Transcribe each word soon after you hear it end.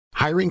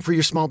Hiring for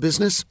your small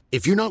business?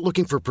 If you're not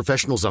looking for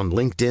professionals on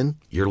LinkedIn,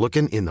 you're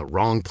looking in the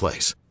wrong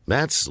place.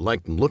 That's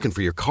like looking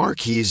for your car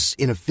keys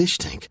in a fish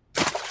tank.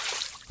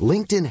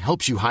 LinkedIn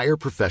helps you hire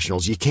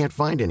professionals you can't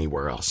find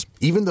anywhere else,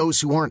 even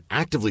those who aren't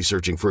actively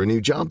searching for a new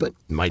job but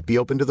might be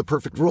open to the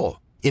perfect role.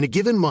 In a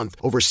given month,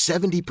 over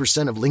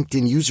 70% of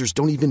LinkedIn users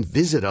don't even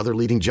visit other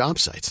leading job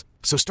sites.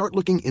 So start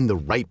looking in the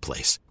right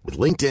place. With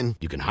LinkedIn,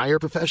 you can hire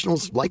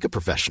professionals like a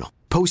professional.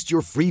 Post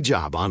your free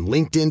job on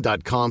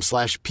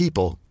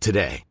linkedin.com/people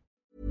today.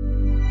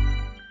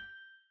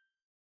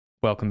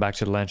 Welcome back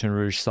to the Lantern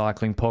Rouge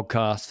Cycling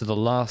Podcast. For the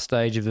last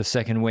stage of the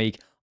second week,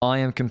 I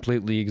am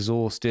completely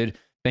exhausted.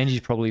 Benji's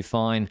probably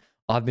fine.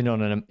 I've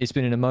been it's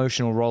been an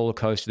emotional roller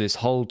coaster this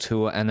whole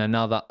tour, and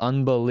another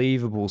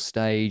unbelievable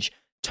stage.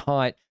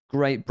 Tight,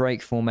 great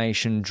break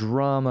formation,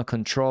 drama,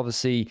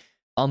 controversy,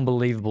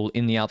 unbelievable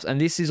in the Alps. And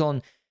this is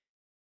on,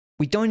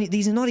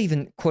 these are not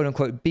even quote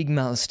unquote big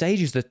mountain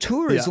stages. The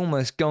tour is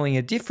almost going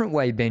a different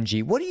way,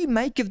 Benji. What do you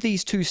make of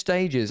these two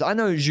stages? I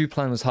know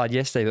Jouplan was hard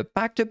yesterday, but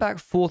back-to-back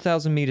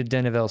 4,000 meter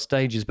Denneval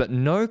stages, but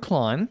no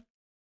climb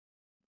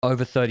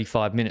over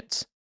 35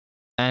 minutes.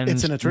 And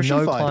it's an attrition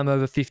no fight. climb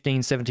over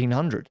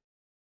 1700.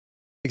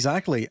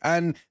 Exactly.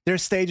 And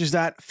there's stages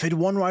that fit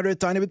one rider a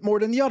tiny bit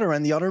more than the other,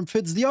 and the other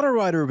fits the other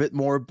rider a bit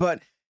more.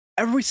 But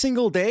every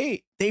single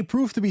day, they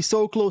prove to be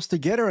so close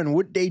together. And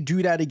would they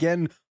do that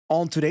again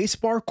on today's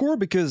parcours?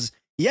 Because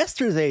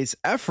yesterday's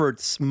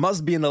efforts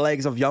must be in the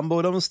legs of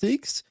Jumbo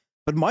Domestiques,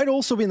 but might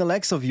also be in the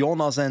legs of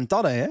Jonas and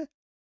Tadej. Eh?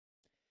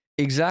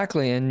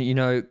 Exactly. And,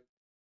 you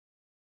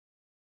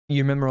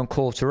remember on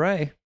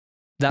Courtrai,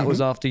 that was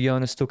after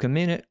Jonas took a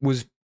minute.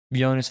 Was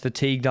Jonas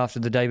fatigued after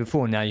the day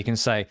before? Now you can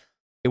say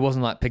it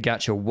wasn't like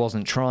Pogačar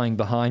wasn't trying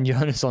behind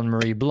Jonas on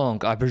Marie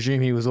Blanc. I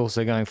presume he was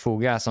also going full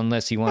gas,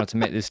 unless he wanted to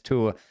make this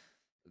tour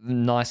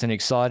nice and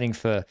exciting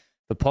for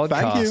the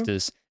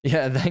podcasters.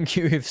 Yeah, thank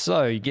you. If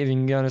so, you're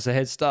giving Jonas a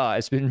head start.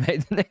 It's been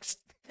made the next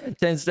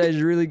 10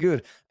 stages really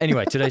good.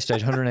 Anyway, today's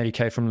stage,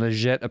 180k from Le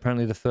Jet,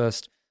 apparently the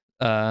first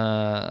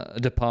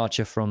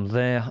departure from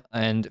there,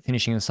 and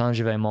finishing in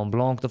Saint-Gervais Mont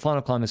Blanc. The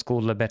final climb is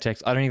called Le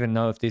Betex. I don't even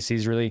know if this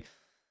is really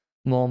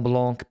Mont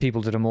Blanc.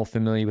 People that are more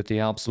familiar with the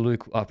Alps,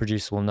 Luke, our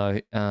producer, will know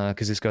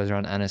because this goes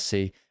around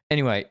Annecy.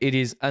 Anyway, it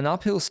is an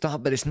uphill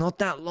start, but it's not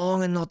that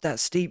long and not that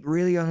steep.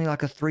 Really only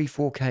like a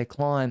 3-4k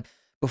climb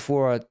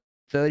before a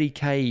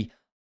 30k.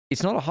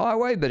 It's not a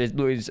highway, but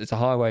it's a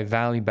highway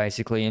valley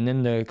basically. And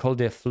then the Col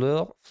des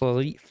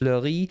Fleury,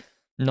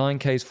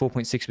 9k is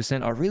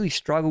 4.6%. I really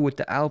struggle with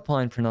the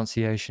Alpine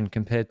pronunciation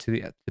compared to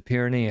the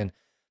Pyrenean.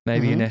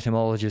 Maybe an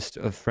etymologist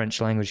of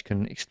French language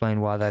can explain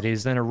why that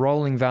is. Then a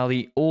rolling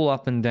valley, all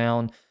up and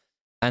down.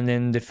 And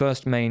then the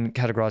first main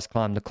categorized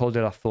climb, the Col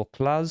de la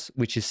Forclaz,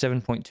 which is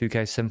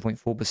 7.2k,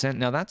 7.4%.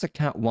 Now that's a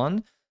Cat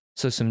 1,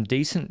 so some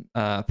decent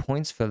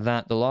points for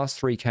that. The last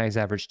 3k's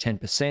average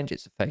 10%.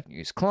 It's a fake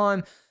news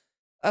climb.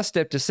 A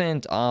step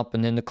descent up,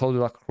 and then the Col de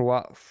la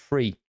Croix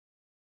free,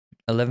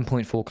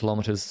 11.4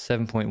 kilometers,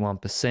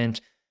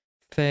 7.1%.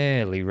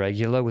 Fairly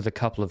regular, with a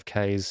couple of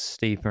Ks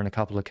steeper and a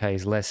couple of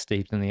Ks less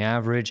steep than the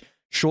average.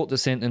 Short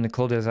descent in the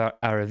Col des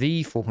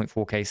Aravis,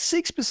 4.4k,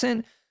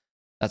 6%.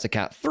 That's a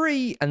Cat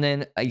 3. And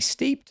then a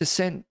steep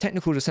descent,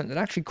 technical descent, that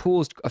actually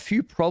caused a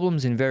few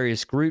problems in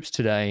various groups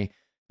today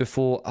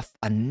before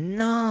a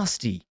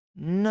nasty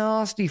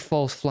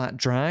false flat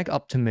drag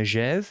up to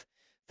Megève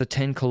for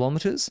 10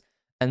 kilometers.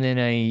 And then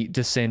a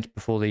descent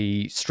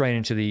straight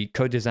into the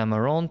Côte des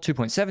Amarants,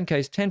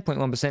 2.7Ks,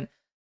 10.1%.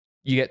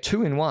 You get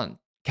 2 in 1.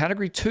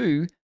 Category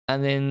 2,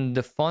 and then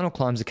the final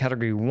climb's a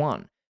Category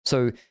 1.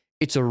 So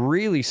it's a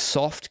really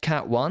soft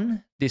Cat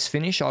 1, this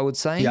finish, I would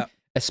say,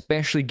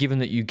 especially given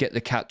that you get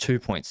the Cat 2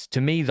 points. To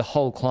me, the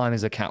whole climb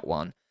is a Cat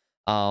 1.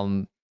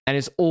 And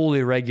it's all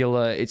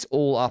irregular. It's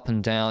all up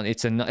and down.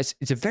 It's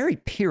a very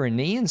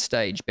Pyrenean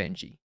stage,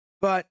 Benji.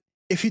 But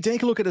if you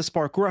take a look at this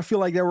parcours, I feel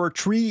like there were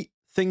 3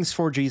 things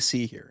for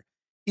GC here.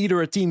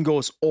 Either a team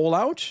goes all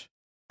out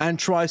and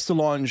tries to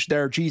launch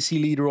their GC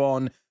leader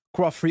on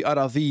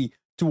Croix-Aravis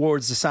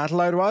towards the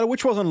satellite rider,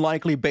 which was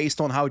unlikely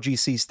based on how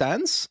GC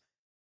stands.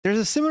 There's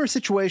a similar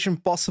situation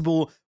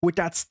possible with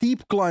that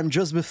steep climb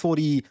just before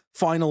the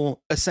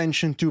final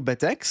ascension to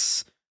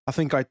Betex. I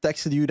think I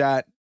texted you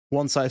that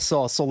once I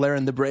saw Soler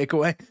in the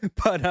breakaway.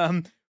 But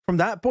from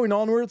that point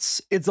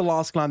onwards, it's the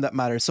last climb that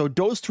matters. So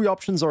those 3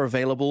 options are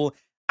available.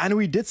 And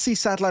we did see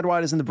satellite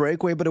riders in the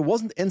breakaway, but it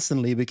wasn't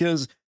instantly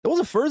because there was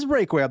a first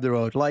breakaway up the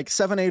road, like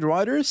 7-8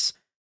 riders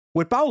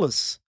with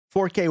Paulus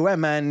for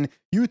KOM. And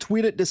you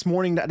tweeted this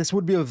morning that this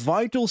would be a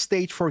vital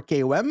stage for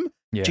KOM.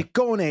 Yeah.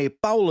 Ciccone,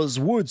 Paulus,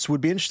 Woods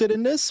would be interested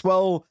in this.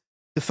 Well,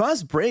 the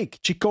first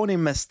break, Ciccone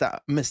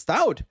missed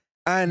out.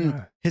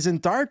 And his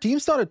entire team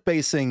started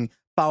pacing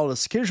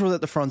Paulus. Kirch was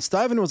at the front.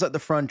 Stuyven was at the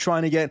front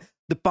trying to get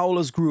the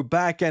Paulus group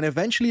back. And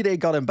eventually they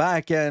got him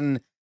back.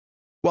 And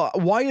well,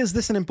 why is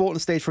this an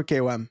important stage for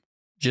KOM?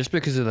 Just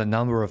because of the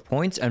number of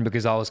points, and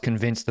because I was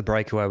convinced the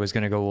breakaway was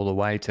going to go all the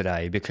way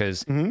today,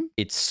 because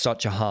it's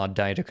such a hard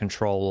day to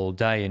control all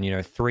day.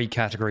 And, 3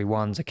 Category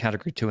 1s, a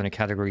Category 2 and a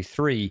Category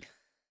 3,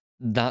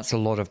 that's a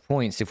lot of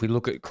points. If we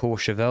look at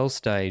Courchevel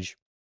stage,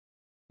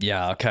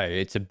 yeah, okay,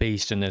 it's a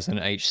beast and there's an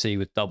HC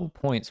with double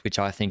points, which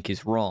I think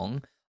is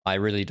wrong. I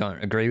really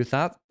don't agree with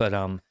that. But,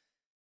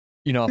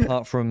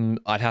 apart from,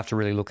 I'd have to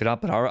really look it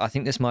up, but I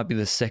think this might be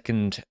the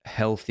second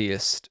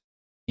healthiest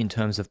in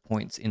terms of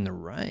points in the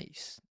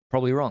race.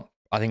 Probably wrong.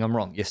 I think I'm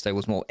wrong. Yesterday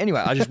was more. Anyway,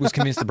 I just was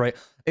convinced the break.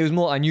 It was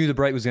more, I knew the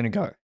break was going to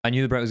go. I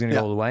knew the break was going to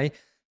go all the way.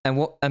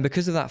 And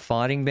because of that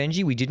fighting,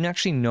 Benji, we didn't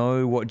actually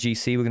know what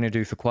GC were going to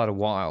do for quite a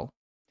while.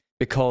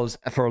 Because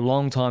for a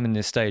long time in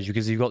this stage,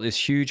 because you've got this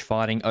huge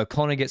fighting,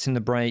 O'Connor gets in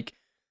the break,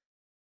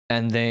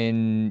 and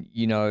then,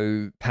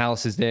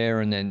 Palace is there,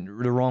 and then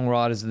the wrong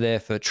riders are there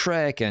for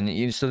Trek,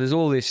 and so there's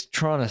all this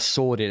trying to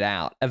sort it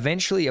out.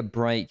 Eventually, a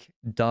break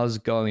does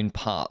go in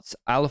parts.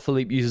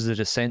 Alaphilippe uses a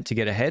descent to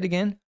get ahead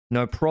again.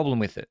 No problem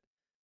with it.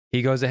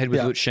 He goes ahead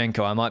with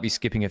Lutsenko. I might be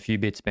skipping a few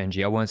bits,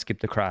 Benji. I won't skip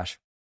the crash.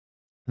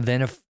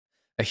 Then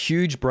a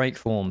huge break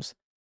forms.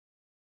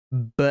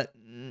 But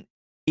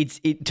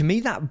to me,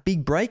 that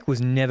big break was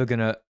never going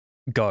to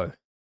go.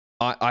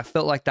 I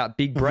felt like that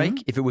big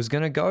break, if it was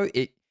going to go,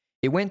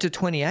 it went to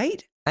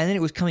 28, and then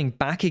it was coming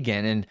back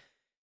again. And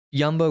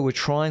Jumbo were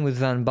trying with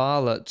Van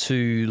Baarle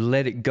to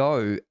let it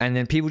go, and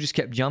then people just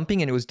kept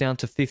jumping, and it was down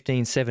to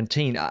 15,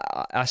 17.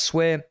 I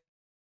swear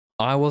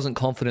I wasn't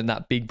confident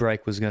that big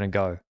break was going to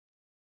go.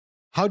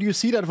 How do you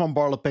see that Van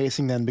Baarle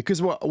pacing then?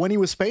 Because when he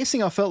was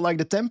pacing, I felt like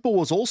the tempo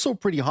was also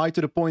pretty high to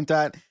the point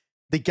that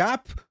the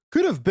gap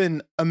could have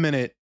been a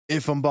minute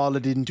if Van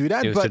Baarle didn't do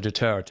that. It was to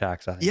deter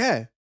attacks, I think.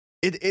 Yeah,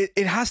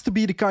 it has to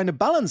be the kind of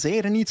balance,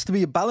 eh? There needs to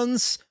be a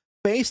balance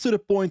pace to the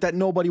point that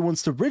nobody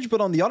wants to bridge, but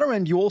on the other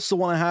end, you also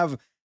want to have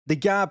the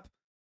gap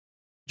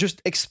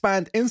just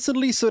expand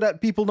instantly so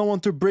that people don't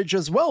want to bridge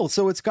as well.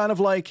 So it's kind of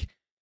like,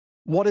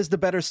 what is the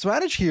better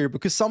strategy here?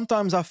 Because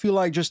sometimes I feel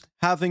like just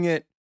having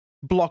it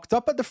blocked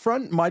up at the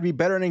front might be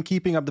better than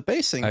keeping up the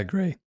pacing. I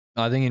agree.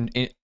 I think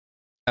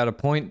at a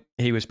point,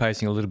 he was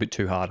pacing a little bit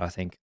too hard, I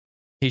think.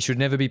 He should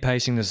never be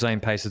pacing the same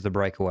pace as the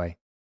breakaway.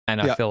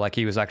 And I feel like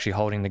he was actually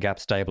holding the gap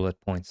stable at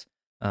points.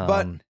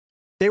 But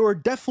they were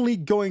definitely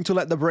going to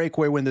let the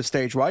breakaway win the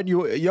stage, right?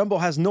 Jumbo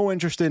has no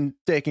interest in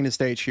taking the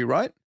stage here,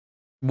 right?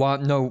 Why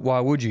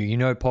would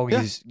you?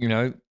 Poggy's,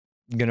 going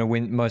to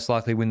most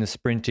likely win the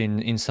sprint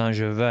in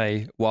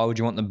Saint-Gervais. Why would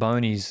you want the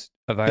bonies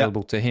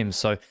available to him?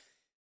 So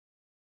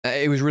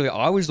it was really,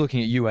 I was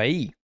looking at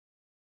UAE.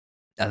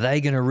 Are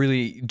they going to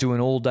really do an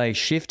all-day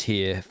shift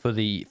here for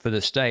the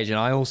stage? And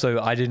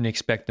I didn't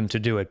expect them to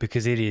do it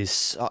because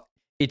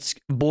it's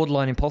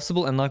borderline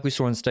impossible. And like we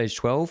saw in stage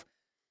 12,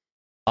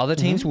 other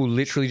teams will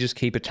literally just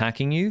keep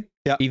attacking you,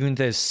 even if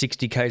there's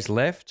 60 Ks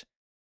left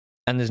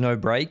and there's no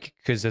break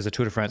because there's a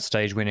Tour de France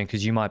stage winner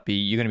because you're going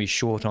to be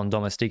short on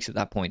domestiques at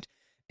that point.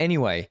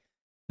 Anyway,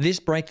 this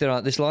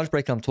large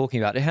break that I'm talking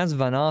about, it has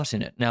Van Aert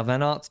in it. Now,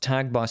 Van Aert's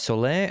tagged by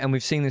Soler, and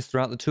we've seen this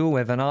throughout the Tour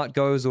where Van Aert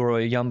goes or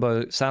a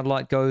Jumbo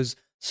satellite goes,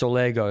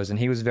 Soler goes, and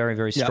he was very,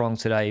 very strong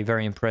today.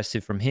 Very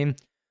impressive from him.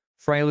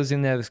 Freyler's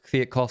in there with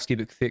Kwiatkowski,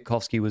 but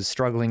Kwiatkowski was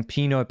struggling.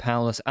 Pinot,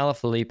 Paulus,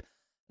 Alaphilippe,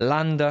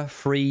 Landa,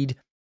 Fried,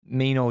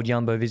 mean old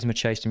Jumbo Visma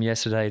chased him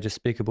yesterday.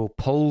 Despicable.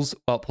 Poles,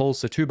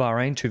 so two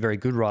Bahrain, two very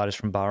good riders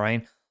from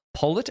Bahrain.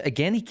 Pollitt,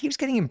 again, he keeps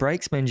getting in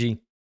breaks, Benji.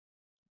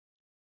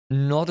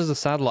 Not as a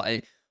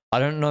satellite. I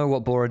don't know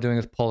what Bora are doing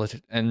with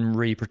Pollitt and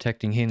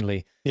re-protecting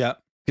Hindley. Yeah.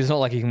 Because it's not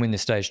like he can win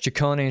this stage.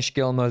 Ciccone and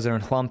Schellmoser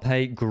and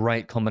Juanpe,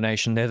 great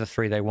combination. They're the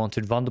three they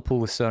wanted. Van der Poel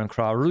with Søren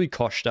Kragh, Rui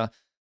Costa,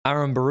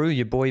 Aaron Baru,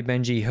 your boy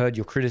Benji, heard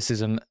your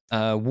criticism.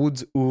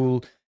 Woods,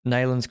 Uhl,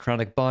 Neylands,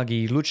 Craddock,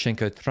 Bargy,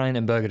 Lutsenko, Train,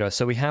 and Bergado.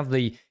 So we have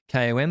the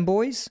KOM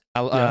boys.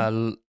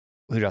 Who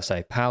did I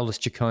say? Paulus,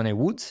 Ciccone,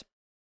 Woods.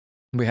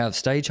 We have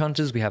Stage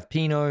Hunters. We have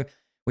Pinot.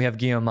 We have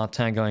Guillaume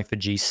Martin going for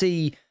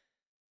GC.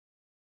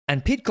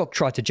 And Pidcock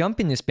tried to jump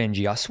in this,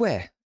 Benji, I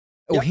swear.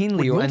 Or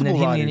Hindley, and then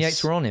Hindley and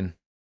Yates were on him.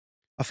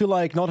 I feel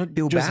like not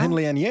just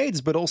Hindley and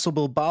Yates, but also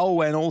Bilbao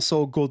and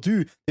also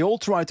Gaudu. They all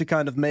tried to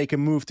kind of make a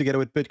move together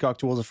with Pidcock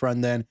towards a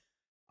friend then.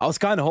 I was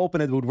kind of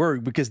hoping it would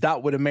work because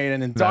that would have made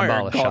an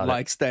entire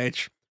godlike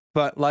stage.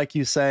 But like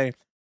you say,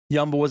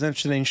 Jumbo was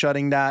interested in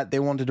shutting that. They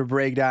wanted to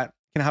break that,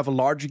 can have a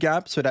larger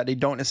gap so that they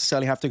don't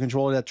necessarily have to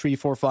control it at 3,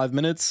 4, 5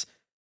 minutes,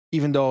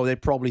 even though they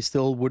probably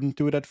still wouldn't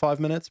do it at 5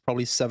 minutes,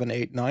 probably 7,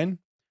 8, 9.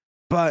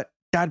 But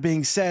that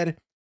being said,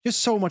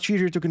 just so much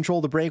easier to control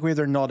the breakaway.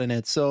 They're not in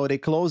it. So they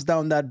closed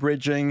down that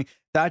bridging.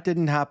 That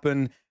didn't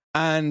happen.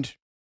 And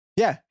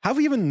yeah, have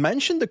we even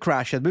mentioned the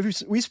crash yet?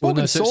 We've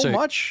spoken so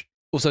much.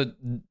 Also,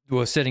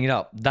 we're setting it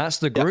up. That's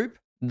the group.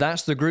 Yep.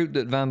 That's the group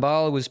that Van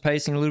Baarle was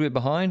pacing a little bit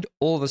behind.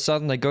 All of a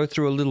sudden, they go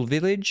through a little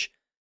village.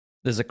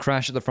 There's a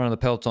crash at the front of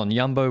the peloton.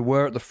 Jumbo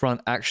were at the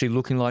front actually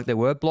looking like they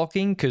were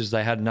blocking because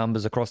they had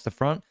numbers across the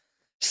front.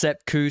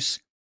 Sepp Kuss,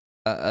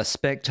 a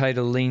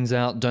spectator leans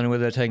out. Don't know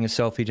whether they're taking a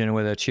selfie. Don't know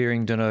whether they're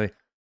cheering. Don't know.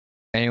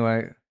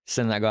 Anyway,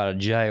 send that guy to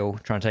jail,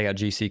 trying to take out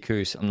GC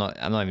Kuss. I'm not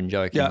even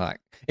joking. Yeah. Like,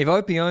 if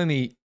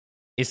Opiomi,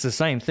 it's the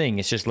same thing.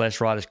 It's just less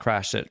riders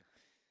crashed it.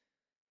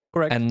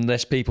 Correct. And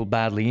less people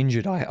badly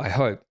injured, I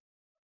hope.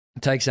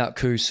 Takes out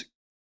Kuss.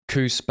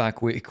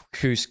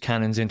 Koos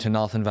cannons into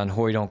Nathan Van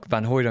Hooijdonk.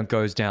 Van Hooijdonk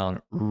goes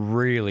down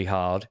really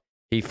hard.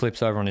 He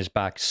flips over on his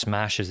back,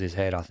 smashes his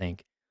head, I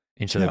think,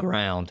 into the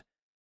ground.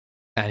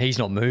 And he's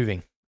not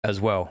moving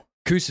as well.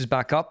 Koos is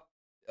back up,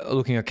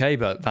 looking okay,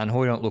 but Van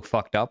Hooijdonk looked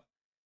fucked up.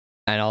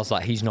 And I was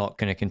like, he's not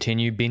going to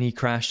continue. Binny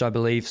crashed, I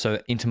believe. So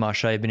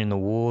Intermarché been in the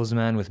wars,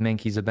 man, with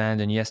Menkes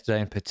abandoned yesterday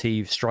and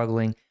Petit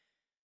struggling.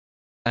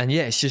 And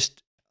yeah, it's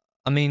just,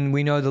 I mean,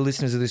 we know the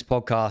listeners of this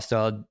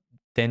podcast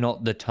they're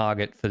not the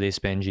target for this,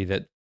 Benji,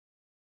 that,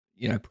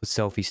 put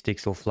selfie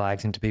sticks or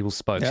flags into people's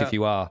spokes. Yeah. If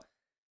you are,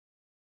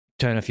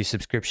 turn off your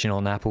subscription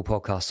on Apple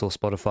Podcasts or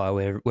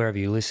Spotify, wherever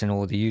you listen,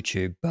 or the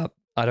YouTube. But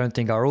I don't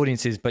think our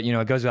audience is, but,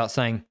 it goes without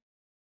saying,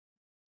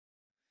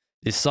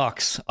 this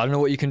sucks. I don't know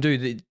what you can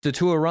do. The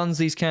tour runs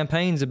these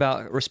campaigns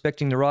about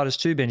respecting the riders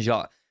too, Benji.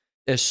 Like,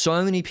 there's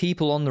so many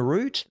people on the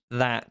route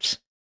that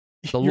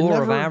the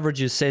law of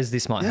averages says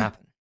this might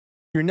happen.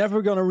 You're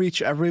never going to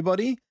reach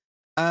everybody.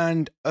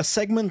 And a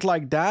segment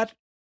like that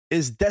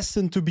is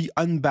destined to be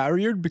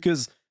unbarriered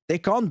because they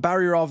can't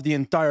barrier off the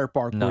entire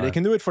parkour. No. They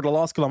can do it for the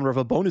last kilometer of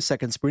a bonus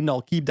second sprint.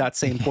 I'll keep that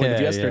same point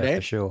of yesterday. Yeah,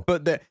 for sure.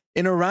 But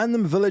in a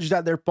random village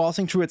that they're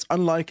passing through, it's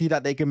unlikely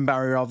that they can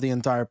barrier off the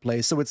entire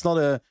place. So it's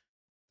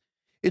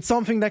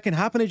something that can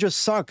happen. It just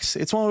sucks.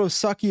 It's one of those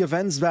sucky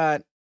events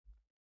that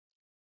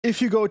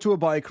if you go to a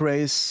bike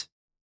race,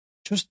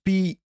 just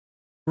be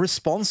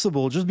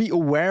responsible. Just be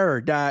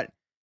aware that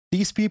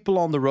these people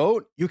on the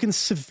road, you can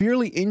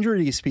severely injure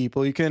these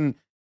people. You can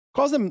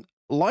cause them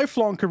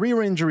lifelong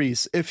career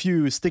injuries if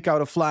you stick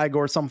out a flag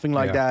or something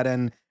like that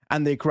and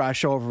they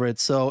crash over it.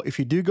 So if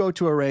you do go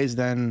to a race,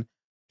 then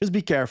just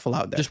be careful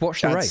out there. Just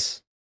watch the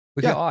race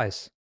with your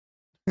eyes.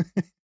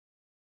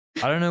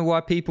 I don't know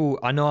why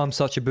I know I'm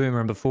such a boomer,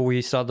 and before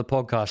we started the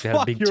podcast, we had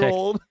a big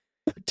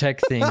tech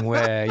thing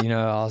where,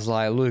 I was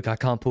like, Luke, I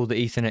can't pull the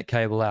Ethernet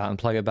cable out and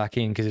plug it back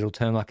in because it'll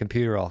turn my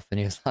computer off. And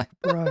he was like,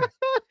 bro,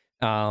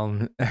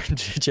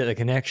 to check the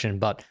connection.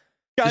 But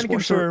Can't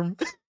confirm.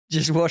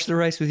 Just watch the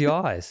race with your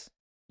eyes.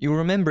 You'll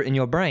remember it in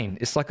your brain.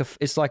 It's like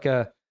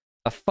a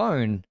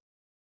phone.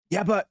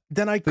 Yeah, but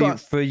then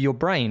for your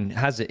brain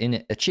has it in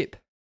it, a chip.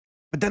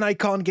 But then I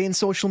can't gain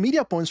social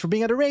media points for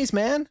being at a race,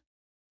 man.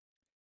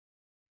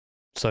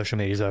 Social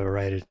media is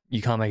overrated.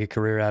 You can't make a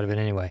career out of it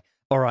anyway.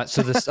 All right,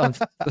 so this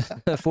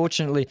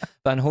unfortunately,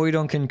 Van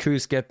Hooijdonk and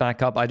Koos get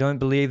back up. I don't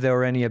believe there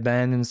were any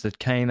abandons that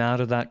came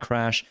out of that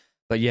crash.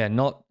 But yeah,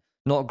 not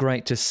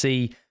great to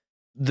see.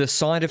 The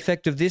side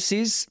effect of this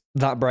is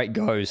that break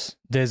goes.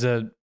 They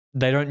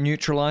don't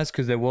neutralize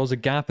because there was a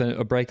gap and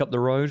a break up the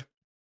road.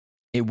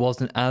 It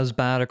wasn't as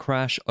bad a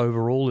crash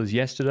overall as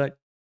yesterday.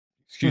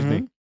 Excuse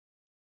me.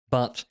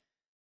 But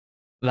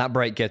that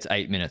break gets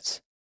 8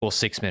 minutes or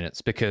 6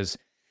 minutes because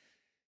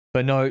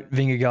Benoot,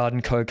 Vingegaard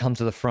and Co come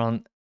to the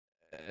front.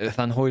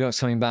 Van Hooijdonk's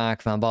coming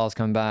back, Van Baal's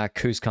coming back,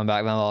 Koos come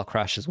back, Van Baal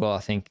crashed as well, I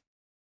think.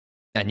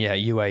 And yeah,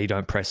 UAE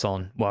don't press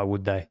on. Why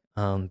would they?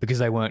 Because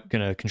they weren't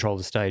going to control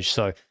the stage.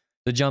 So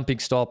the jumping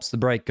stops, the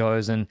break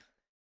goes, and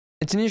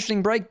it's an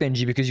interesting break,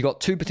 Benji, because you've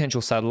got two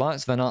potential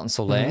satellites, Van Aert and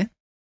Soler,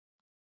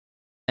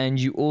 and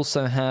you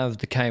also have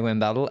the KOM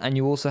battle, and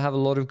you also have a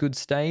lot of good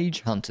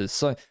stage hunters.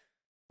 So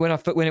when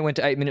it went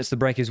to 8 minutes, the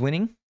break is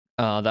winning.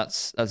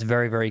 That's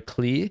very, very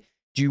clear.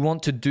 Do you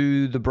want to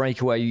do the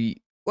breakaway?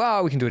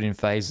 Well, we can do it in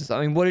phases. I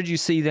mean, what did you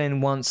see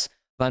then once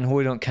Van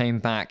Hooijdonk came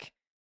back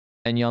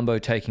and Jumbo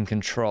taking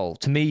control?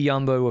 To me,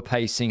 Jumbo were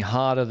pacing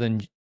harder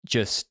than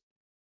just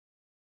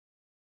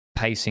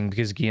pacing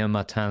because Guillaume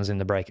Martin's in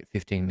the break at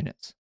 15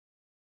 minutes.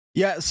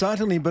 Yeah,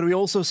 certainly, but we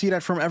also see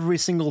that from every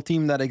single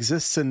team that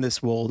exists in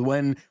this world.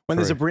 When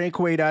there's a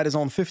breakaway that is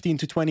on 15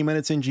 to 20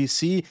 minutes in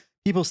GC,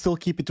 people still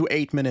keep it to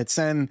 8 minutes.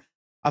 And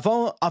I've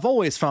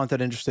always found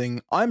that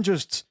interesting. I'm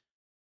just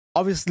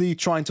obviously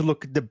trying to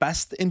look the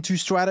best into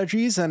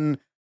strategies, and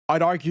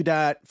I'd argue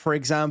that, for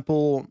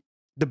example,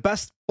 the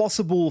best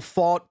possible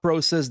thought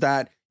process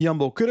that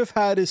Jumbo could have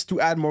had is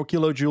to add more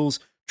kilojoules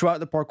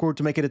throughout the parkour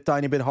to make it a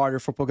tiny bit harder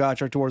for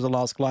Pogacar towards the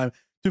last climb,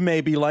 to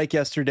maybe, like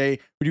yesterday,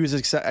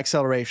 reduce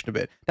acceleration a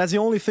bit. That's the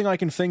only thing I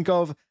can think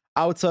of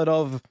outside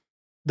of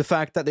the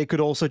fact that they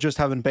could also just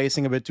have been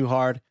pacing a bit too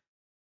hard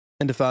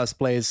in the first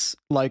place,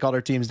 like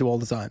other teams do all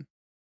the time.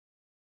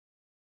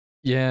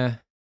 Yeah,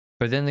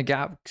 but then the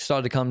gap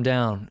started to come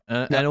down.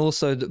 And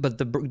also,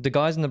 the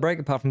guys in the break,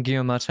 apart from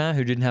Guillaume Martin,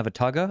 who didn't have a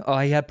tugger. Oh,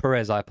 he had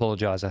Perez, I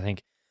apologize, I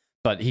think.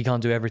 But he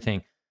can't do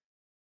everything.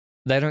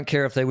 They don't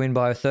care if they win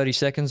by 30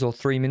 seconds or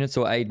 3 minutes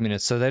or 8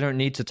 minutes, so they don't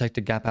need to take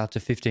the gap out to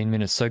 15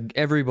 minutes. So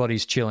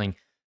everybody's chilling.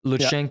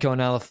 Lutsenko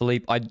and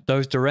Alaphilippe,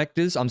 those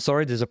directors, I'm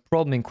sorry, there's a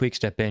problem in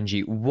Quickstep,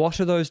 Benji.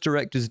 What are those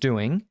directors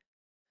doing?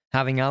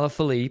 Having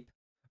Alaphilippe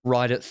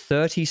ride at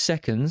 30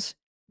 seconds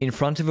in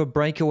front of a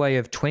breakaway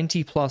of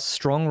 20-plus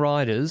strong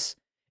riders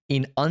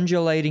in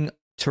undulating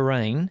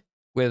terrain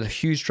with a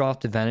huge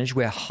draft advantage,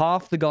 where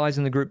half the guys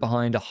in the group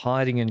behind are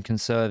hiding and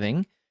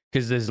conserving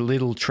because there's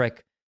little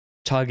Trek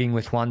tugging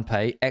with one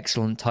pay.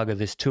 Excellent tugger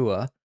this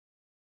tour.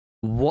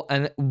 What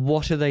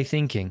are they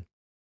thinking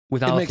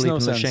with Alaphilippe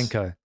and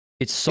Lutsenko?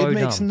 It's so dumb.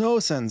 It makes no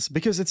sense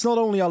because it's not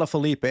only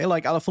Alaphilippe.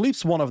 Like,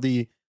 Alaphilippe's one of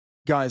the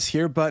guys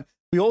here, but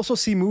we also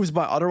see moves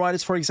by other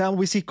riders. For example,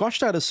 we see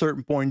Costa at a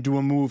certain point do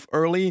a move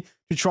early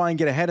to try and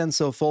get ahead and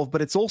so forth,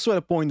 but it's also at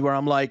a point where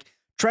I'm like,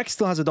 Trek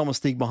still has a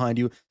Domestique behind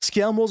you.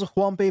 Skelmos,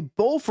 Juanpe,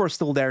 both are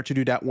still there to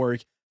do that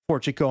work for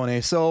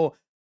Ciccone. So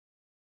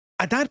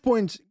at that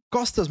point,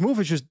 Costa's move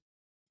is just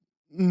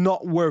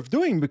not worth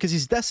doing because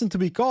he's destined to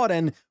be caught.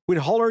 And with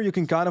Haller, you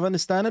can kind of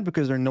understand it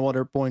because there's no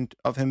other point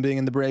of him being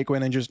in the breakaway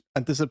and just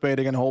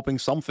anticipating and hoping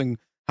something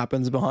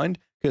happens behind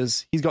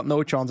because he's got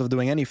no chance of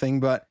doing anything.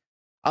 But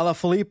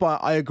Alaphilippe,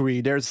 I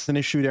agree. There's an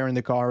issue there in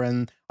the car,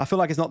 and I feel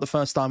like it's not the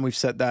first time we've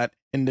said that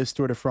in this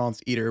Tour de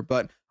France either.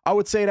 But I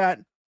would say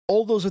that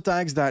all those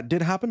attacks that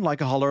did happen,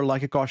 like a Haller,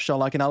 like a Costa,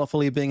 like an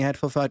Alaphilippe being ahead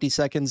for 30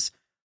 seconds,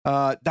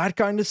 that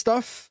kind of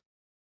stuff,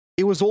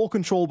 it was all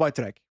controlled by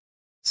Trek.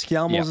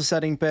 Skelmos is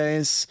setting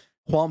pace,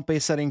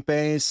 Juanpe setting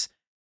pace,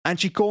 and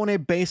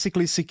Ciccone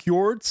basically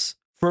secured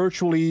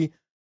virtually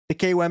the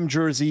KOM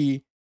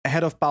jersey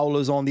ahead of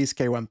Paulus on these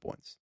KOM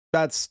points.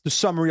 That's the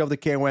summary of the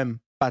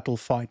KOM battle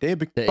fight. They're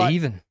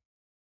even.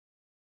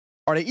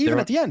 Are they even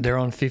at the end? They're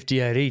on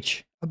 58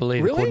 each, I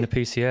believe, really? according to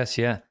PCS,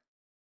 yeah.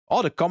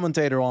 Oh, the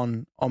commentator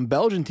on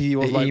Belgian TV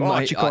was like,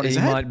 Ciccone's he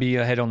ahead. might be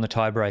ahead on the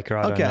tiebreaker,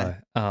 I don't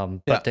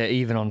know. But they're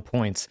even on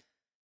points.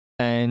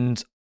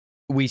 And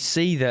we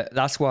see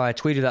that's why I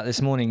tweeted that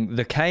this morning.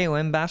 The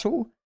KOM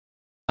battle,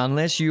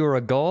 unless you're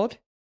a god,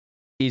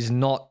 is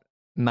not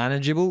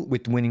manageable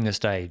with winning the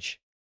stage.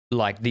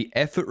 Like the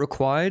effort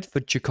required for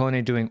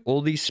Ciccone doing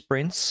all these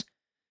sprints,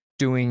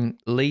 doing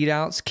lead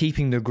outs,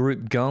 keeping the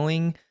group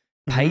going,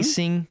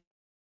 pacing,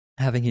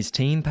 having his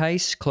team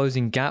pace,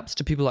 closing gaps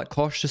to people like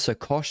Costa so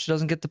Costa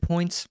doesn't get the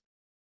points.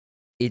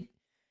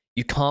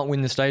 You can't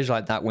win the stage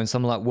like that when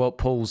someone like Wout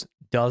Poels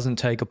doesn't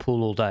take a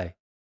pull all day.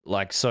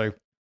 Like, so,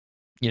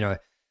 you know,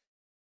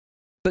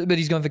 but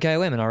he's going for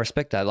KOM, and I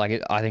respect that.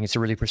 Like, I think it's a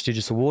really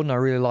prestigious award, and I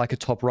really like a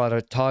top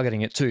rider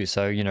targeting it too.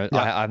 So, you know,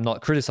 I'm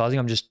not criticizing.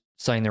 I'm just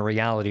saying the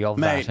reality of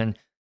that. And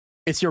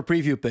it's your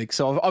preview pick,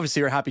 so obviously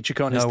you're happy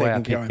Ciccone is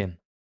taking KOM. Him.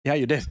 Yeah,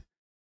 you did.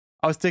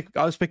 I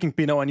was picking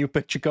Pinot, and you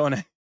picked Ciccone.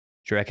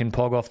 Do you reckon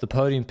Pog off the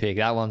podium pick?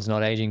 That one's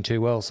not aging too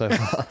well so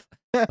far.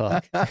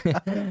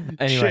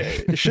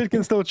 Anyway, shit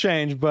can still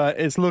change, but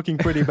it's looking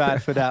pretty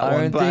bad for that one.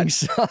 I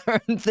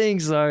don't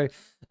think so.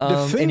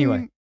 The thing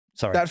anyway,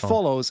 sorry. That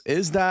follows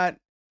is that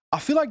I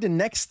feel like the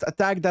next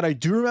attack that I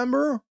do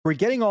remember, we're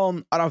getting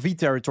on RV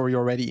territory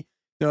already.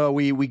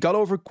 We got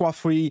over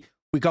Quaffrey.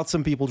 We got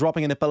some people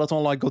dropping in the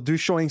peloton, like Gaudu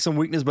showing some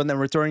weakness, but then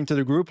returning to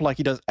the group like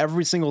he does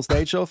every single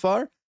stage so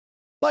far.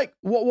 Like,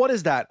 what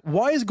is that?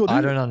 Why is Gaudu?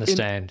 I don't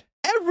understand.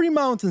 Every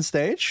mountain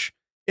stage,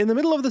 in the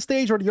middle of the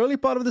stage or the early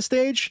part of the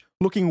stage,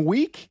 looking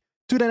weak,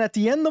 to then at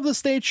the end of the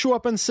stage show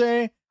up and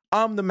say,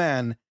 I'm the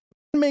man.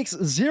 It makes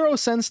zero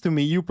sense to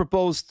me. You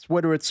proposed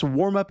whether it's a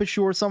warm-up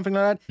issue or something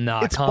like that. No,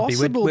 it's it can't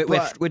possible, be.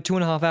 We're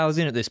 2.5 hours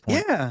in at this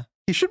point. Yeah,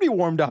 he should be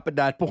warmed up at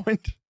that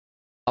point.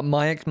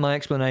 My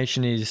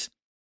explanation is,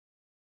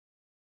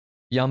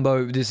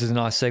 Jumbo, this is a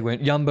nice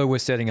segue. Jumbo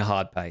was setting a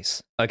hard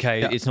pace.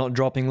 Okay, It's not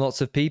dropping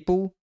lots of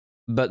people,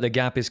 but the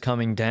gap is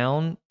coming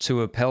down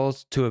to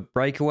a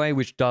breakaway,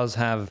 which does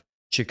have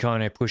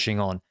Ciccone pushing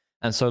on.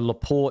 And so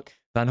Laporte,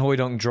 Van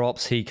Hooijdonk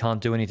drops, he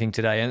can't do anything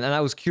today. And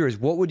I was curious,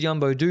 what would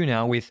Jumbo do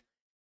now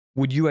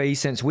would UAE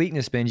sense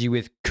weakness, Benji,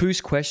 with Koos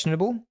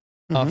questionable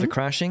after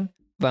crashing,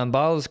 Van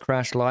Baarle's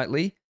crashed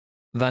lightly,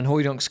 Van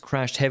Hooijdonk's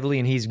crashed heavily,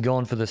 and he's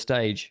gone for the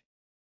stage.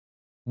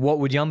 What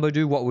would Jumbo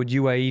do? What would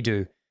UAE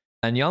do?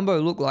 And Jumbo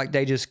looked like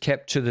they just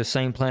kept to the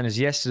same plan as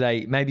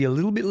yesterday, maybe a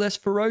little bit less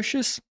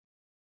ferocious.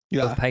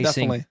 Yeah,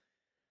 definitely.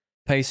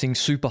 Pacing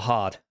super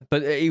hard.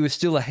 But it was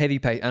still a heavy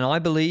pace. And I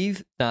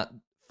believe that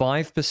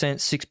 5%,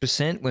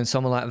 6% when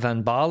someone like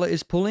Van Baarle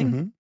is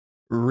pulling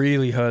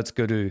really hurts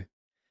Gaudu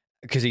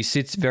because he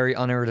sits very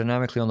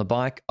unaerodynamically on the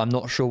bike. I'm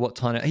not sure what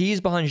time he is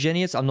behind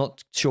Genius. I'm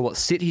not sure what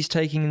sit he's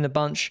taking in the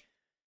bunch.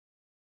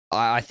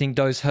 I think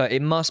those hurt.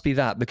 It must be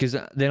that because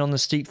then on the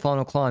steep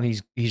final climb,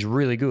 he's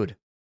really good.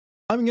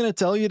 I'm going to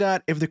tell you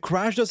that if the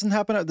crash doesn't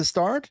happen at the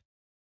start,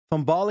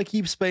 Van Baarle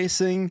keeps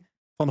pacing,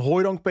 Van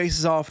Hooijdonk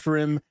paces after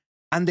him,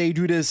 and they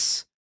do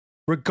this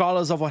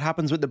regardless of what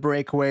happens with the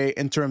breakaway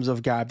in terms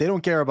of gap. They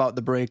don't care about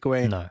the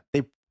breakaway. No.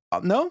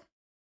 No?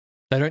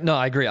 They don't. No,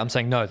 I agree. I'm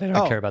saying no, they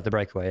don't care about the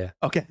breakaway, yeah.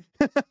 Okay.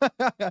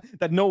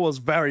 That no was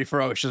very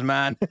ferocious,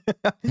 man.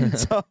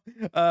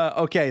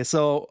 Okay,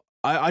 so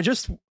I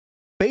just,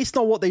 based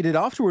on what they did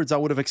afterwards, I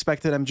would have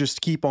expected them just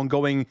to keep on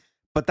going,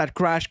 but that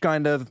crash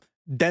kind of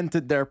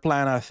dented their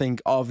plan, I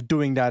think, of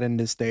doing that in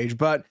this stage.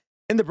 But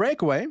in the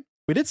breakaway,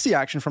 we did see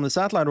action from the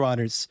satellite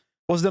riders.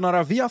 Was it an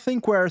RV, I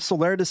think, where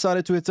Soler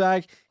decided to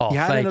attack? He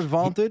had an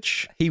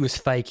advantage. He was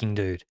faking,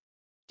 dude.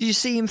 Did you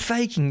see him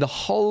faking the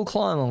whole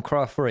climb on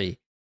Croix-Free?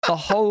 The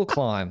whole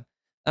climb.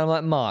 And I'm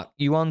like, Mark,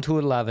 you won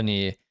Tour de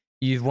l'Avenir.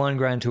 You've won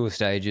Grand Tour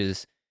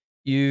stages.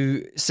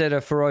 You set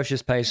a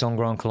ferocious pace on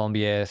Grand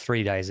Colombier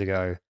 3 days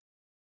ago.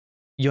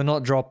 You're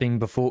not dropping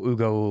before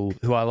Hugo,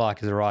 who I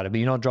like as a rider, but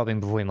you're not dropping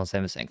before him on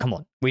 7%. Come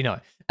on, we know.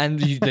 And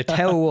the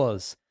tell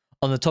was,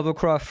 on the top of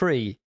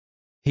Croix-Free,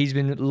 he's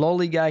been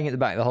lollygagging at the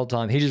back the whole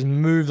time. He just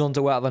moved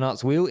onto Wout van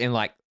Aert's wheel in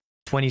like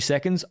 20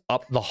 seconds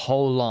up the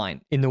whole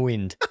line in the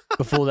wind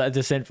before that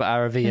descent for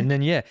RV. And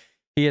then, yeah,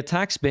 he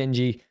attacks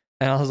Benji.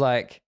 And I was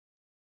like,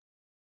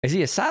 is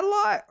he a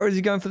satellite or is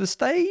he going for the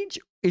stage?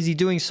 Is he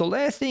doing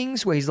Solaire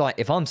things where he's like,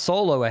 if I'm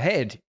solo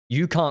ahead,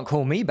 you can't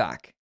call me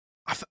back?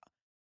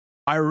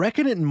 I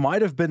reckon it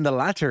might have been the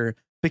latter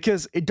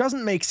because it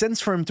doesn't make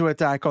sense for him to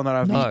attack on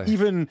RV,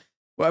 even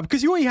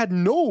because you only had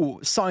no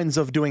signs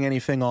of doing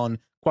anything on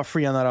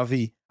Quaffrey and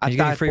RV at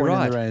that point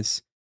in the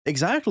race.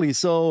 Exactly.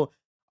 So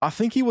I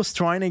think he was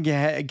trying to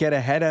get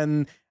ahead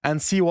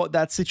and see what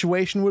that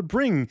situation would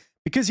bring.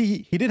 Because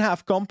he did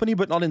have company,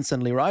 but not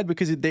instantly, right?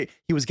 Because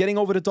he was getting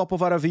over the top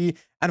of RV,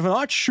 and Van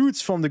Aert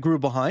shoots from the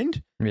group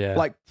behind,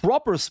 like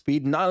proper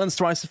speed. Nylund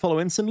tries to follow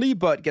instantly,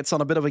 but gets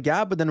on a bit of a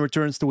gap, but then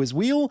returns to his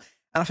wheel.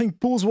 And I think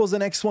Poels was the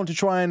next one to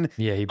try and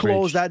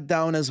close that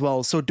down as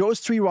well. So those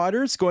three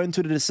riders go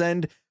into the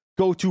descent,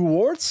 go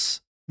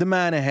towards the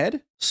man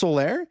ahead,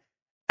 Solaire,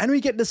 and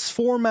we get this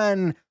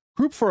four-man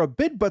group for a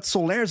bit, but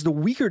Solaire's the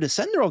weaker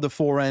descender of the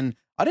four, and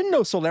I didn't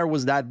know Solaire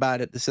was that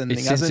bad at descending.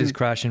 It's since his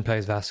crash in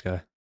País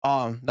Vasco.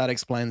 Oh, that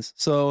explains.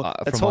 So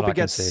let's hope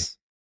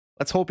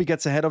he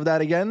gets ahead of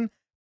that again.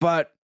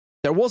 But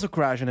there was a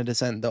crash in a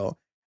descent though,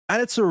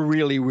 and it's a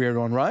really weird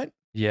one, right?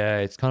 Yeah,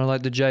 it's kind of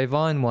like the Jay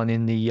Vine one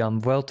in the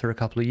Vuelta a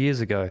couple of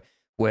years ago,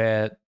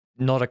 where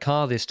not a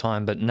car this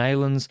time, but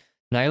Neylands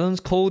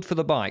called for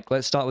the bike.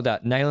 Let's start with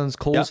that. Neylands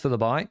calls for the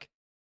bike,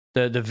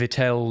 the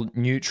Vittel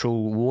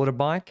neutral water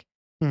bike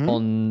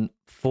on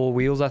four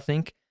wheels, I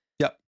think.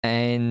 Yep.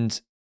 And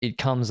it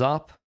comes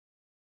up.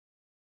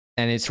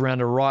 And it's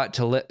around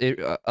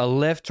a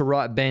left to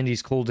right bend.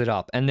 He's called it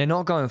up, and they're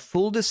not going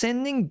full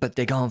descending, but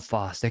they're going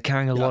fast. They're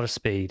carrying a lot of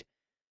speed.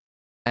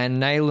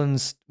 And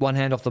Neylands, one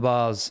hand off the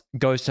bars,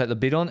 goes to take the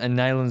bid on, and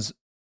Neylands,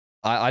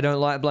 I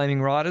don't like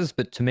blaming riders,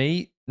 but to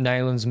me,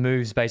 Neylands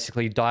moves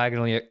basically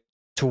diagonally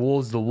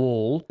towards the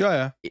wall,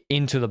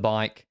 into the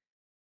bike,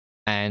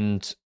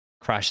 and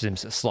crashes him.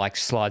 So like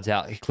slides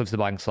out. He clips the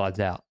bike and slides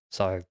out.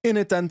 So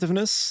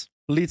inattentiveness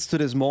leads to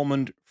this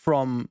moment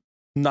from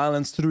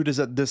Nylund's to do this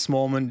at this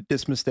moment,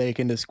 this mistake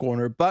in this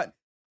corner. But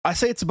I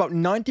say it's about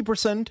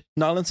 90%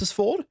 Nylund's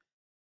fault.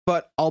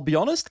 But I'll be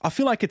honest, I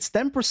feel like it's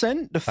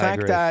 10%. The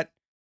fact that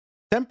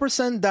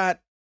 10%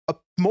 that a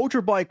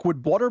motorbike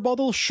with water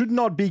bottles should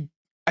not be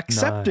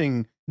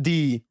accepting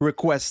the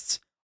requests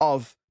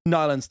of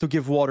Nylund's to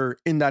give water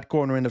in that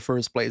corner in the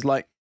first place.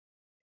 Like,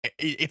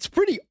 it's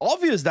pretty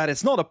obvious that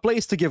it's not a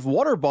place to give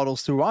water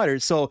bottles to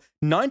riders. So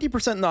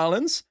 90%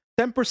 Nylund's,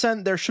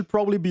 10%, there should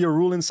probably be a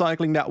rule in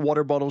cycling that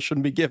water bottles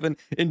shouldn't be given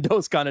in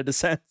those kind of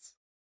descents.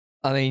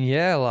 I mean,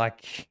 yeah,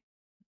 like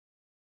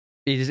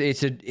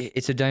it's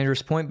a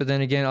dangerous point, but then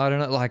again, I don't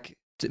know, like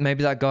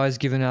maybe that guy's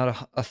given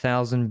out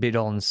 1,000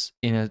 bidons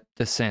in a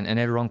descent, and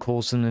everyone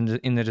calls them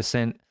in the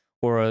descent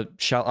or a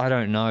shut. I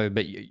don't know,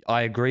 but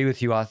I agree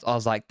with you. I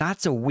was like,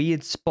 that's a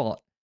weird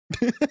spot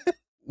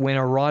when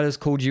a rider's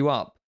called you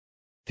up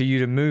for you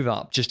to move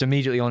up just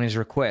immediately on his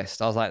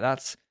request. I was like,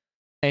 that's.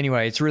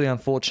 Anyway, it's really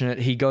unfortunate.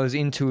 He goes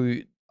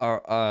into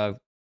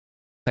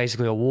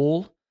basically a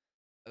wall,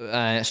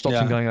 stops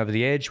him going over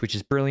the edge, which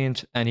is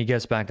brilliant, and he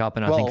gets back up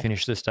and I think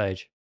finished the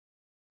stage.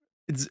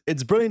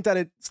 It's brilliant that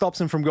it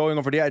stops him from going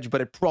over the edge, but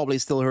it probably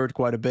still hurt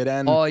quite a bit.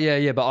 And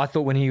but I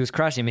thought when he was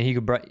crashing, I mean, he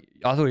could break.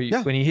 I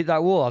thought when he hit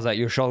that wall, I was like,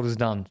 your shoulder's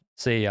done.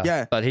 See ya.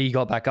 Yeah. But he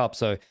got back up,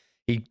 so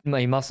he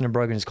mustn't have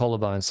broken his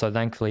collarbone. So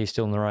thankfully, he's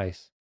still in the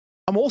race.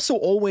 I'm also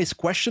always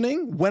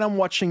questioning when I'm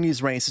watching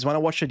these races. When I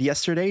watched it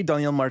yesterday,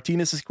 Daniel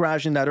Martinez's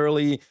crash in that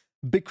early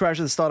big crash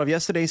at the start of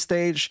yesterday's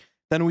stage.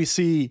 Then we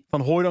see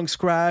Van Hooydonk's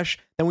crash.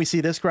 Then we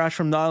see this crash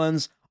from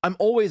Nylund's. I'm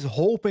always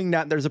hoping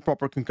that there's a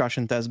proper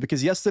concussion test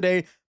because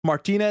yesterday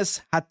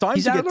Martinez had time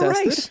to get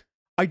tested. Race.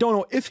 I don't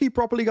know if he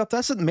properly got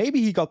tested.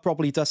 Maybe he got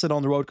properly tested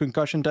on the road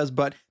concussion test,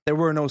 but there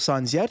were no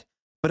signs yet.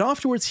 But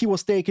afterwards, he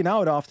was taken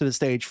out after the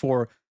stage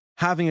for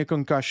having a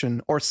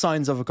concussion or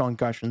signs of a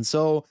concussion.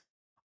 So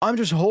I'm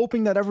just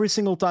hoping that every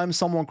single time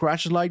someone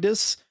crashes like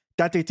this,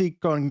 that they take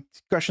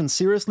concussion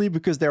seriously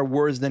because they're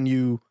worse than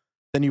you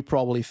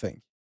probably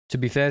think. To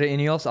be fair to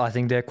Ineos, I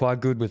think they're quite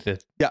good with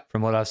it. Yeah.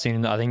 From what I've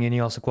seen, I think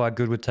Ineos are quite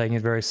good with taking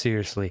it very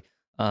seriously.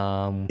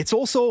 It's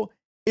also,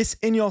 is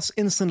Ineos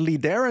instantly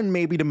there and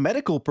maybe the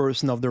medical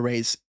person of the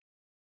race?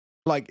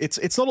 Like,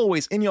 it's not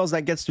always Ineos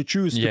that gets to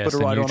choose to put a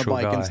rider on a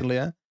bike instantly,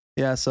 yeah?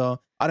 Yeah, so,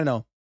 I don't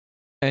know.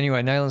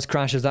 Anyway, Neylands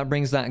crashes. That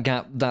brings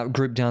that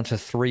group down to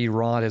 3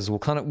 riders. We'll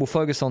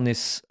focus on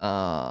this.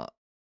 We'll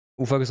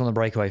focus on the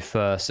breakaway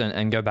first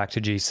and go back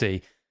to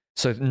GC.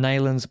 So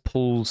Neylands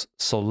pulls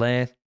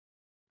Solaire.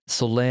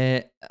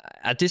 Solaire,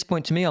 at this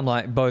point to me, I'm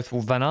like, both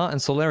Van Aert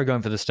and Solaire are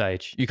going for the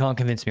stage. You can't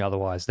convince me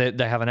otherwise. They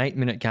have an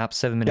 8-minute gap,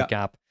 7-minute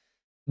gap.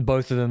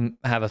 Both of them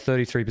have a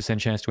 33%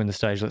 chance to win the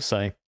stage, let's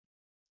say.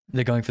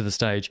 They're going for the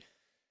stage.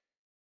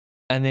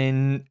 And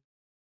then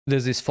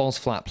there's this false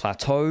flat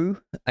plateau.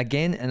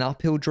 Again, an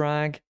uphill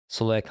drag.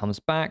 Solaire comes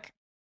back.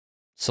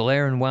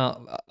 Solaire and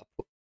Wout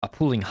are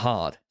pulling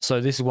hard.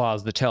 So this is why I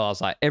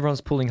was like,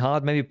 everyone's pulling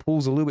hard. Maybe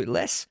pulls a little bit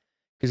less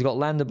because he's got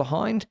Landa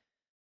behind.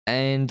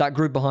 And that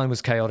group behind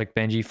was chaotic,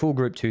 Benji. Full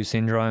Group 2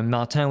 syndrome.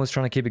 Martin was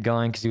trying to keep it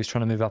going because he was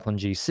trying to move up on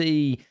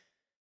GC.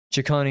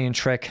 Ciccone and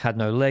Trek had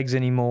no legs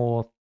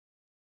anymore.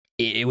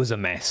 It was a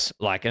mess.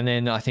 And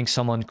then I think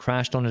someone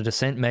crashed on a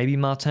descent. Maybe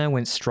Martin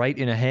went straight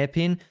in a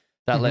hairpin.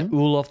 That let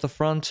Uhl off the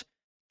front.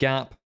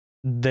 Gap,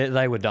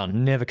 they were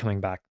done. Never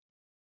coming back.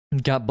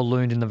 Gap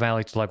ballooned in the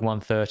valley to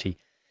 130.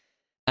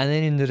 And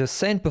then in the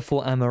descent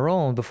before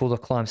Amiron, before the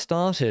climb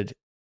started,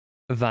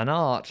 Van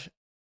Aert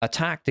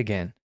attacked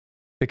again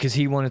because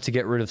he wanted to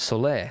get rid of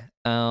Soler.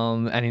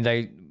 And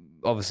they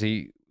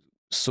obviously,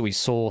 so we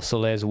saw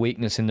Soler's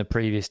weakness in the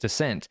previous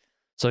descent.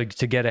 So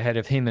to get ahead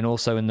of him, and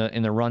also in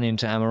the run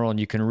into Amiron,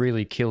 you can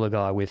really kill a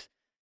guy with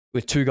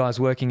two guys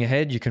working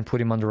ahead. You can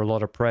put him under a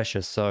lot of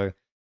pressure. So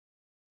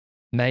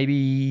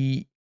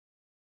maybe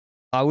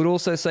I would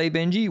also say,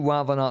 Benji,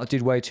 Wout van Aert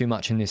did way too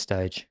much in this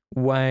stage.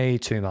 Way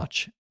too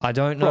much. I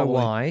don't know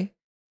why.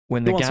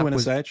 When the he wants gap to win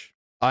was, the stage.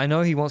 I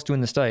know he wants to win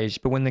the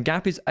stage, but when the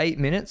gap is 8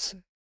 minutes,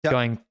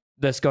 going,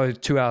 let's go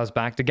 2 hours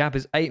back. The gap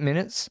is 8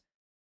 minutes.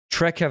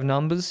 Trek have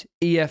numbers.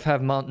 EF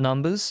have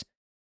numbers.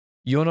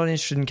 You're not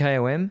interested in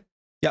KOM?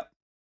 Yep.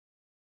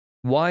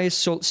 Why is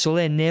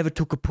Soler never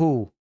took a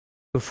pull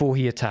before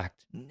he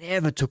attacked?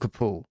 Never took a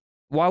pull.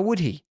 Why would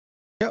he?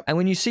 Yep. And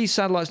when you see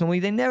satellites normally,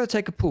 they never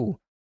take a pull.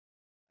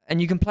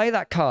 And you can play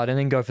that card and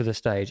then go for the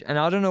stage. And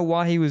I don't know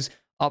why he was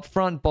up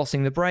front,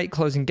 bossing the break,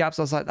 closing gaps.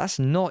 I was like, that's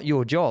not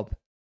your job.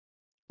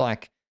 And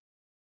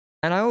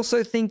I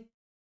also think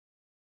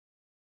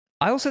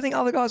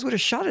other guys would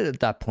have shut it at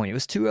that point. It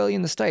was too early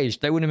in the stage.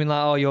 They wouldn't have been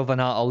like, oh, you're Van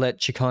Aert, I'll let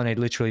Ciccone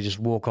literally just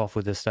walk off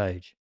with the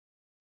stage.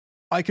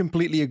 I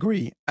completely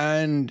agree.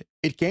 And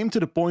it came to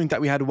the point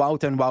that we had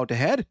Wout and Wout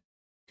ahead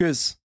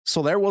because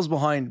Soler was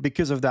behind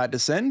because of that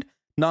descent.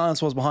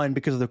 Nans was behind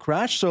because of the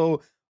crash.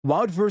 So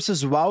Wout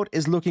versus Wout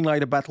is looking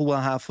like the battle we'll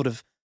have for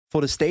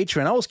the stage.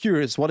 And I was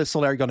curious, what is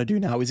Soler going to do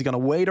now? Is he going to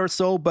wait or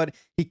so? But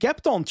he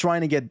kept on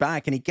trying to get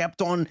back, and he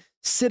kept on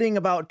sitting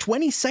about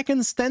 20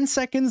 seconds, 10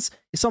 seconds,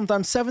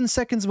 sometimes 7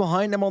 seconds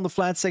behind them on the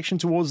flat section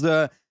towards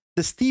the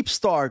steep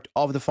start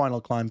of the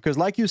final climb. Because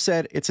like you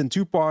said, it's in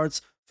two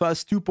parts.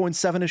 First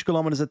 2.7-ish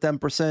kilometers at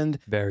 10%.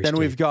 Very then steep.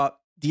 we've got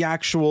the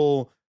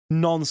actual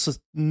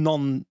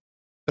non-rampa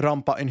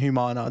in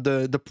Humana,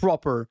 the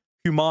proper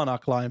Humana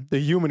climb, the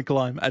human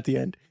climb at the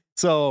end.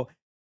 So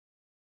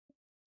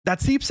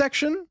that steep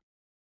section,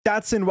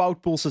 that's in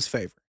Wout Poels's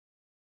favor.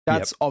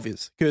 That's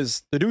obvious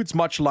because the dude's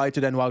much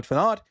lighter than Wout van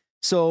Aert.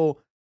 So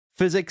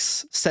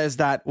physics says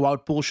that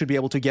Wout Poels should be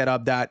able to get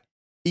up that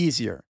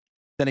easier.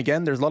 Then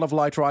again, there's a lot of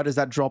light riders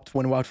that dropped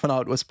when Wout van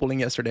Aert was pulling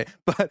yesterday.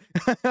 But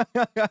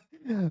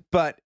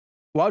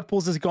Wout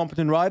Poels is a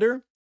competent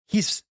rider.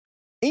 He's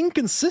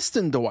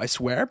inconsistent though, I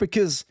swear,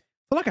 because I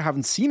feel like I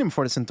haven't seen him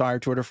for this entire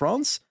Tour de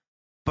France.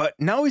 But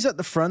now he's at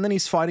the front and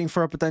he's fighting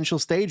for a potential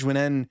stage win.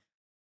 And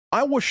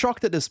I was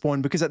shocked at this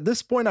point because at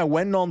this point I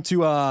went on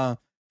to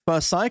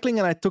First Cycling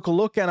and I took a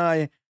look and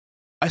I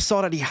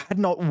saw that he had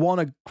not won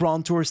a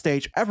Grand Tour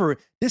stage ever.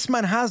 This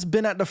man has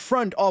been at the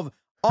front of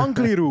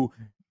Angliru,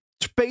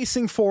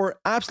 pacing for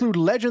absolute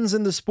legends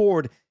in the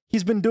sport.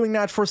 He's been doing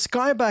that for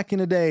Sky back in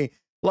the day.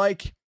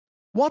 Like,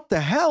 what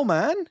the hell,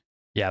 man?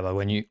 Yeah, but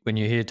when you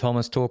hear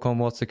Thomas talk on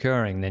what's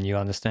occurring, then you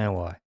understand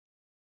why.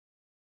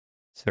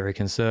 It's very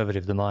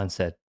conservative, the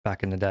mindset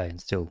back in the day,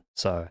 and still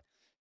so.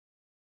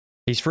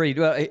 He's free.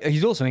 Well,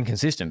 he's also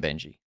inconsistent,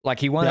 Benji. Like,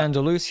 he won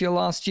Andalusia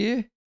last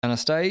year on a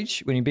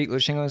stage when he beat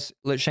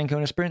Lutsenko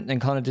in a sprint, then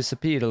kind of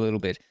disappeared a little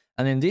bit.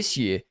 And then this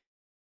year,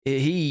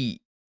 he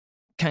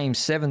came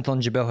 7th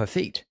on Jebel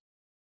Hafid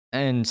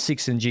and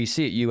 6th in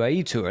GC at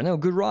UAE Tour, and there were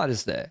good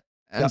riders there.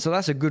 And so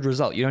that's a good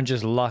result. You don't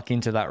just luck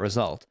into that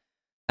result.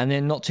 And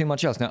then not too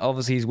much else. Now,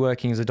 obviously, he's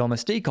working as a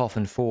domestique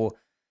often for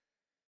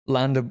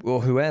Landa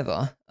or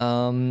whoever.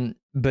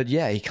 But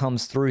yeah, he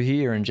comes through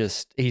here and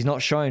he's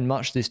not shown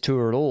much this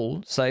tour at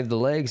all, save the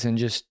legs, and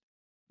just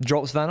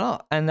drops Van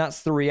Aert. And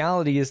that's the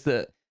reality, is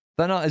that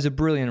Van Aert is a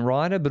brilliant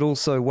rider, but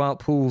also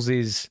Wout Poels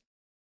is,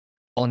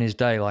 on his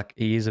day, like,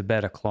 he is a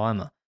better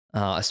climber,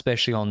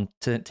 especially on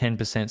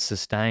 10%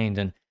 sustained.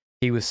 And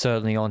he was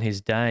certainly on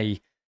his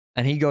day.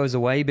 And he goes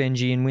away,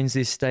 Benji, and wins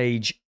this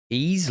stage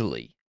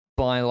easily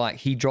by, like,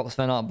 he drops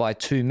Van Aert by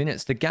 2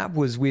 minutes. The gap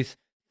was with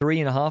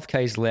 3.5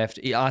 Ks left.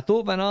 I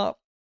thought Van Aert,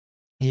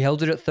 he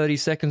held it at 30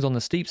 seconds on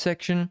the steep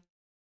section.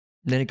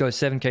 Then it goes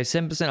 7K,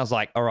 7%. I was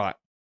like, all right,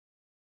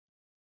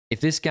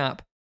 if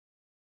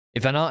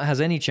Van Aert has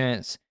any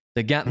chance,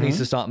 the gap needs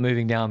to start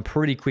moving down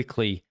pretty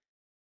quickly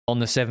on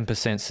the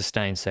 7%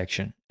 sustained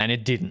section. And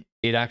it didn't.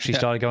 It actually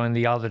started going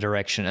the other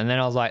direction. And then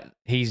I was like,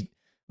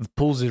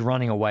 Poels is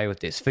running away with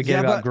this.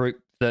 Forget about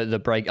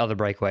other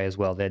breakaway as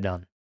well. They're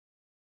done.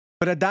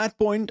 But at that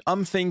point,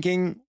 I'm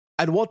thinking,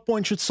 at what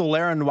point should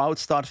Soler and Wout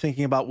start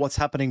thinking about what's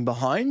happening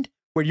behind?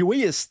 Where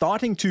UAE is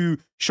starting to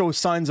show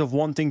signs of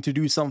wanting to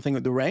do something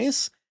with the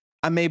race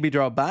and maybe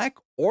draw back?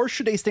 Or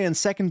should they stay in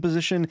second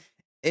position,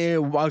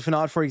 Wout van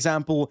Aert, for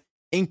example,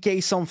 in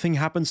case something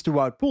happens to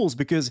Wout Poels?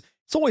 Because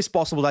it's always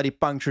possible that he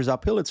punctures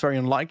uphill. It's very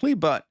unlikely,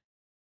 but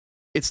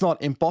it's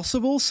not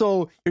impossible.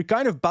 So you're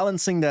kind of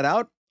balancing that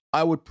out.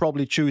 I would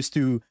probably choose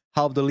to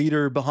help the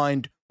leader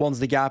behind once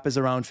the gap is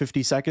around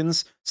 50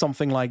 seconds,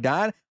 something like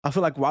that. I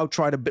feel like Wout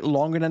tried a bit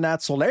longer than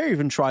that. Soler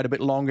even tried a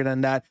bit longer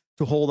than that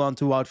to hold on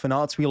to Wout van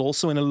Aert's wheel,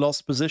 also in a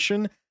lost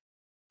position.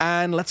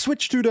 And let's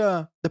switch to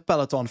the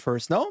peloton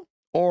first, no?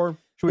 Or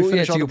should we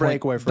finish on the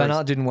breakaway first? Van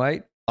Aert didn't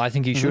wait. I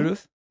think he should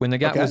have. When the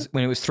gap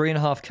when it was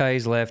 3.5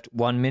 Ks left,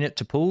 1 minute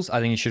to pools, I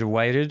think he should have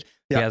waited.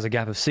 He has a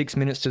gap of 6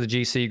 minutes to the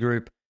GC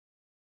group.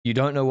 You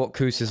don't know what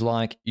Kuss is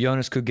like.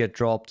 Jonas could get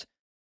dropped.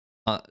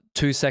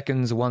 2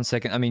 seconds, 1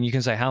 second. I mean, you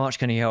can say, how much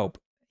can he help?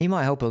 He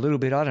might help a little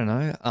bit. I don't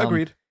know.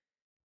 Agreed.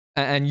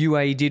 And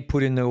UAE did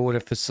put in the order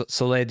for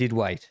Soler did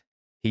wait.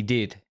 He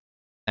did.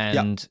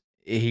 And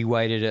he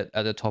waited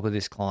at the top of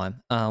this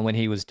climb when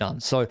he was done.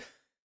 So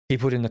he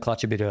put in the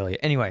clutch a bit earlier.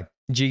 Anyway,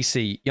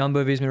 GC.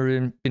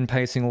 Jumbo-Visma have been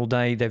pacing all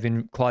day. They've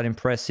been quite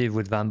impressive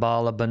with Van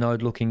Baarle,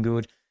 Benoot looking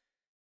good.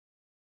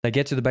 They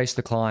get to the base of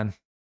the climb.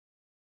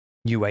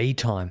 UAE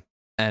time.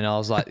 And I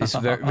was like, this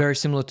is very, very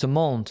similar to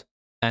Mont.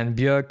 And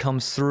Bjerg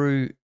comes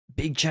through,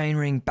 big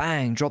chainring,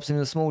 bang, drops into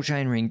the small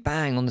chainring,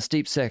 bang, on the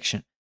steep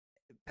section.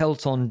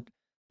 Peloton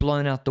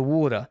blown out the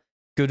water.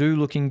 Gaudu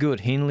looking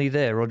good. Hindley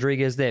there.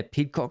 Rodriguez there.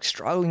 Pidcock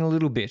struggling a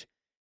little bit.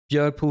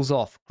 Bjerg pulls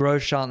off.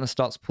 Grosschartner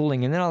starts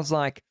pulling. And then I was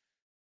like,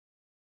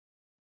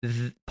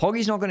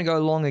 Poggy's not going to go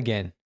long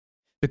again.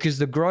 Because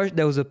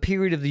there was a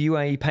period of the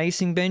UAE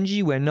pacing,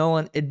 Benji, where no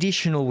one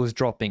additional was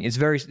dropping. This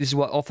is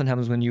what often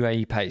happens when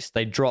UAE pace.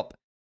 They drop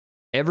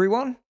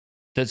everyone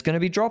that's going to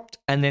be dropped,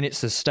 and then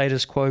it's a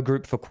status quo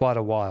group for quite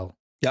a while.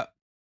 Yeah.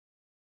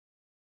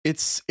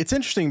 It's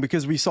interesting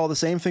because we saw the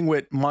same thing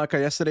with Marca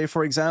yesterday,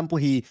 for example.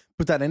 He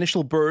put that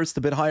initial burst,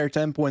 a bit higher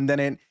tempo, and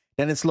then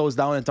it slows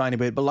down a tiny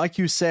bit. But like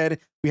you said,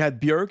 we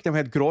had Bjerg, then we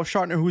had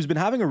Grosschartner, who's been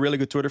having a really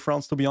good Tour de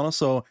France, to be honest.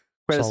 So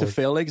credits to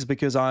Felix,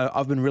 because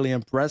I've been really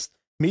impressed.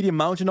 Medium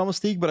mountain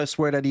domestique, but I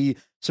swear that he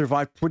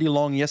survived pretty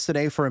long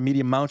yesterday for a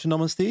medium mountain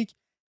domestique.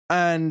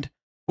 And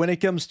when it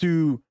comes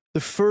to the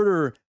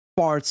further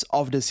parts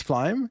of this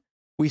climb,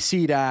 we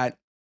see that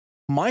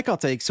Majka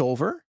takes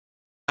over,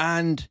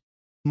 and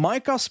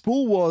Majka's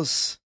pool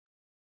was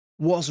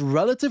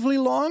relatively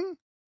long,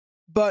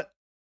 but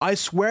I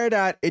swear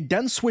that it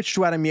then switched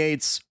to Adam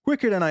Yates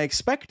quicker than I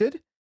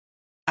expected,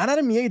 and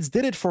Adam Yates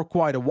did it for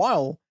quite a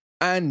while.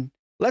 And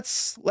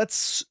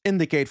let's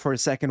indicate for a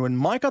second, when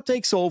Majka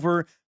takes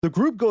over, the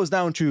group goes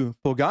down to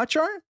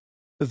Pogačar,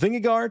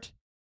 Vingegaard,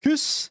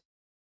 Kuss,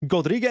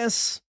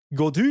 Rodriguez,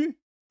 Gaudu,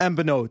 and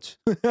Benoot.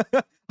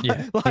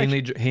 Yeah,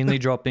 Hindley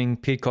dropping,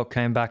 Pidcock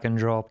came back and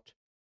dropped.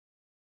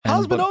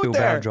 How's Benoot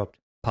there? Dropped.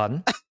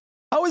 Pardon?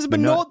 How is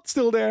Benoot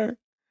still there?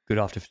 Good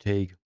after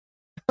fatigue.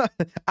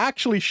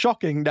 Actually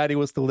shocking that he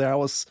was still there. I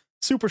was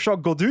super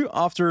shocked. Gaudu,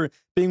 after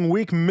being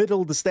weak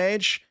middle of the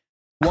stage,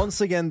 once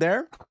again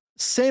there.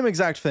 Same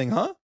exact thing,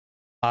 huh?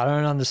 I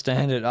don't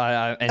understand it.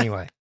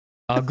 Anyway,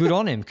 good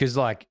on him, because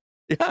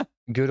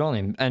good on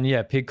him. And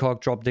yeah,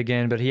 Pidcock dropped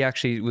again, but he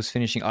actually was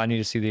finishing. I need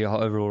to see the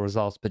overall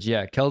results. But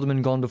yeah,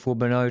 Kelderman gone before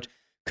Benoot.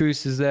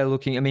 Kuss is there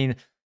looking. I mean,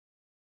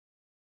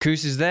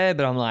 Kuss is there,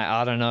 but I'm like,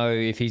 I don't know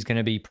if he's going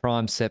to be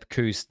prime Sepp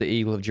Kuss, the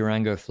Eagle of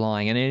Durango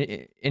flying.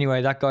 And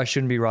anyway, that guy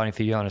shouldn't be riding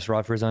for Jonas,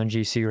 right, for his own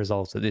GC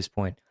results at this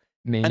point.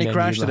 And he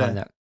crashed today.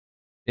 That.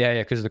 Yeah,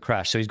 because of the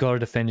crash. So he's got to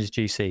defend his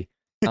GC.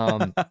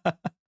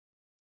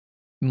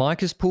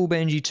 Majka's pool,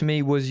 Benji, to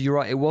me was, you're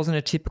right, it wasn't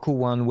a typical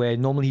one where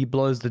normally he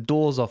blows the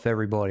doors off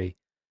everybody.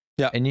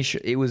 Yeah.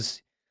 It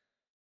was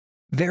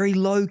very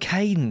low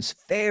cadence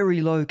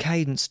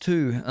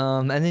too.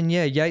 And then,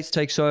 Yates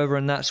takes over,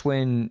 and that's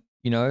when,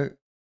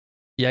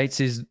 Yates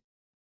is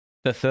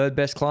the third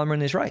best climber in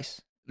this race.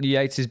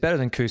 Yates is better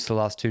than Kuss the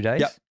last 2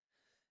 days. Yep.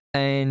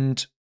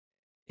 And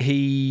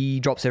he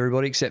drops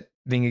everybody except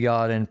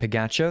Vingegaard and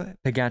Pogačar.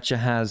 Pogačar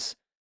has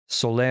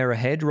Soler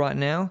ahead right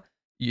now.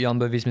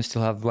 Jumbo-Visma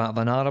still have Wout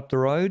van Aert up the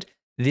road.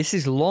 This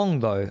is long,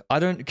 though.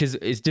 Because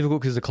it's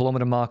difficult because the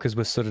kilometre markers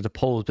were sort of the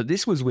poles, but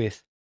this was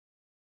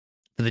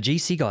for the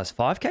GC guys,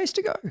 5Ks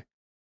to go.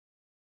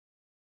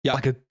 Yeah.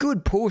 Like a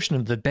good portion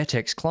of the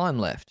Betex climb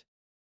left.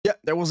 Yeah,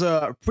 there was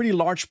a pretty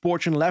large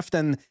portion left,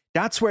 and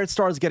that's where it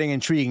starts getting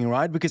intriguing,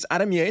 right? Because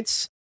Adam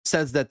Yates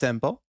sets that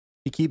tempo.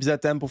 He keeps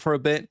that tempo for a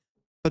bit.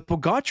 But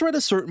Pogačar at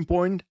a certain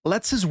point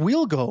lets his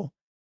wheel go.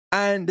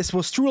 And this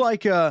was through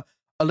like a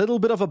little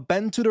bit of a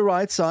bend to the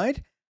right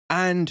side.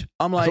 And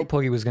I'm like, I thought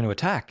Poggy was going to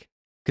attack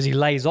because he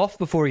lays off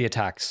before he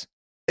attacks.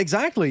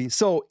 Exactly.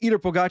 So either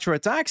Pogačar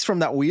attacks from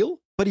that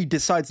wheel, but he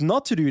decides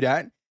not to do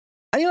that.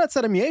 And he lets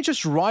Adam Yates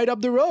just ride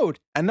up the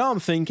road. And now I'm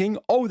thinking,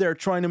 they're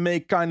trying to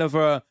make kind of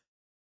a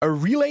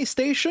relay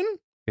station,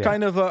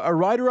 kind of a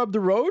rider up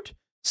the road,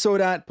 so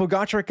that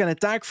Pogačar can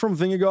attack from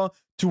Vingegaard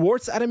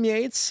towards Adam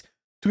Yates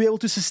to be able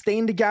to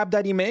sustain the gap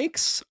that he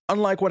makes,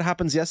 unlike what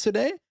happens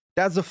yesterday.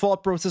 That's the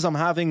thought process I'm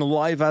having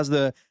live as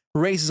the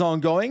race is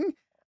ongoing.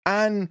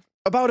 And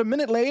about a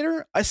minute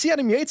later, I see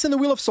Adam Yates in the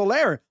wheel of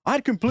Soler. I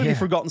had completely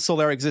forgotten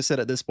Soler existed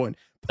at this point.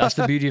 That's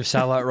the beauty of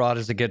satellite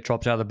riders that get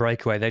dropped out of the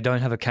breakaway. They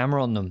don't have a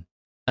camera on them.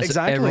 And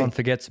exactly. So everyone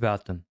forgets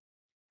about them.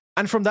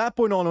 And from that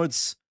point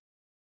onwards,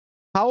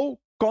 how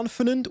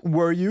confident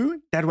were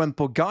you that when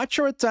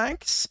Pogacar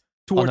attacks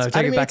towards take it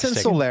back Animates a and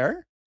second.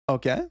 Soler,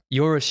 okay,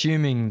 You're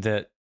assuming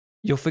that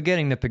you're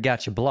forgetting the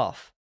Pogacar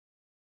bluff.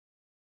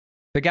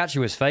 Pogacar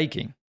was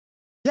faking.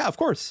 yeah, of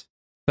course,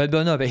 But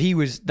he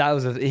was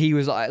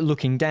like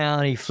looking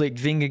down, he flicked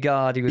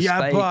Vingegaard, he was yeah,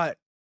 fake. but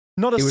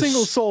not a It was-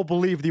 single soul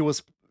believed he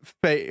was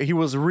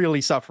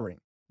really suffering.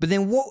 But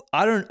then what?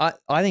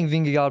 I think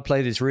Vingegaard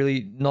played this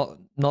really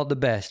not the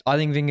best. I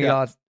think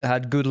Vingegaard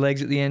had good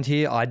legs at the end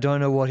here. I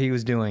don't know what he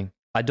was doing.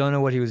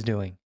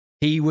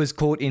 He was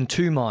caught in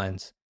two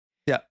minds.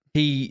 Yeah.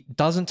 He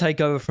doesn't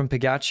take over from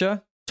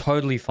Pogacar.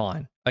 Totally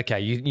fine. Okay,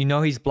 you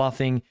know he's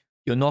bluffing.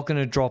 You're not going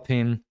to drop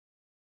him.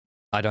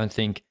 I don't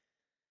think.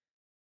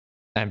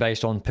 And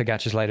based on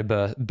Pogacar's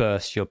later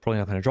burst, you're probably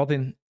not going to drop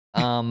him.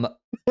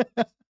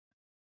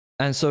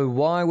 And so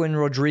why, when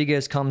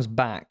Rodriguez comes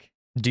back,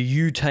 do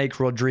you take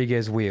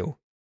Rodriguez wheel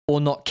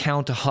or not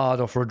counter hard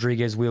off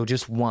Rodriguez wheel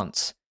just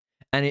once?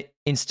 And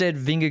instead,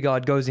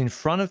 Vingegaard goes in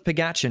front of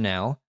Pogacar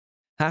now,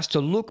 has to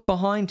look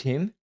behind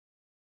him.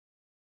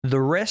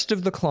 The rest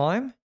of the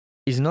climb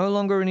is no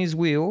longer in his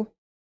wheel.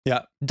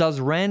 Yeah.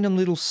 Does random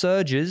little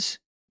surges,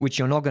 which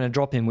you're not going to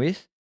drop him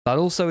with, but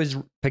also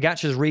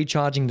Pogacar's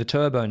recharging the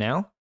turbo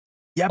now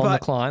Yeah, on the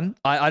but climb.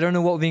 I don't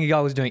know what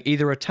Vingegaard was doing.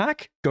 Either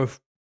attack, go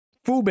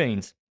full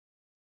beans,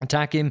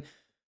 attack him,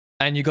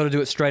 and you got to do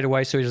it straight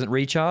away so he doesn't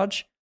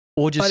recharge,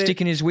 or just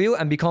stick in his wheel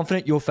and be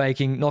confident you're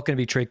faking, not going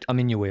to be tricked, I'm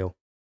in your wheel.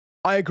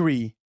 I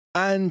agree.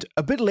 And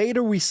a bit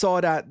later, we saw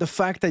that the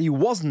fact that he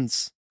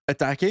wasn't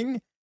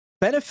attacking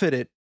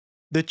benefited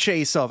the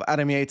chase of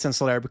Adam Yates and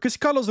Soler, because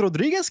Carlos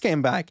Rodriguez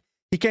came back.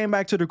 He came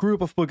back to the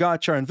group of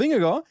Pogacar and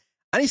Vingegaard,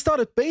 and he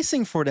started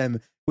pacing for them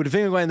with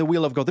Vingegaard in the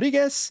wheel of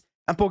Rodriguez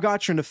and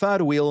Pogacar in the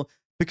third wheel,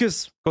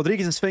 because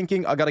Rodriguez is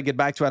thinking, I got to get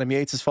back to Adam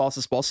Yates as fast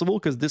as possible,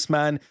 because this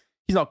man,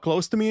 he's not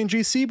close to me in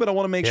GC, but I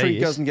want to make sure he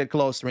doesn't get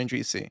closer in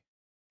GC.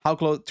 How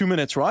close? 2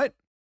 minutes, right?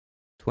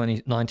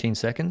 19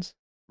 seconds?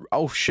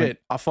 Oh, shit.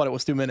 I thought it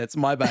was 2 minutes.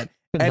 My bad.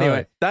 No.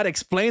 Anyway, that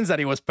explains that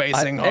he was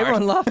pacing hard.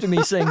 Everyone laughed at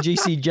me saying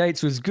GC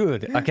Yates was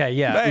good. Okay,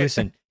 yeah, Mate.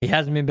 listen, he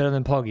hasn't been better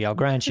than Poggy, I'll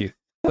grant you.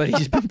 But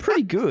he's been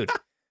pretty good.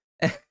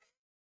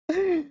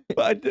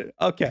 But,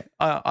 okay,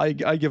 I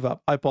give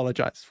up. I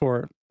apologize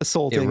for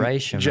assaulting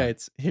Erasure,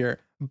 Yates here.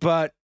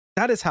 But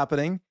that is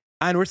happening,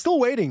 and we're still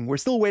waiting. We're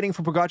still waiting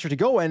for Pogacar to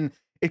go, and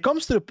it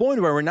comes to the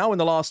point where we're now in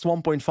the last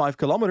 1.5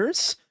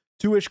 kilometers,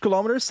 2-ish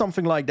kilometers,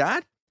 something like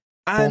that.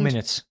 And 4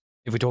 minutes,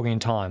 if we're talking in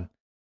time.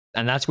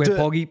 And that's where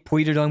Poggy,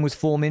 Puigderdome was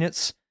 4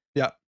 minutes.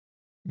 Yeah.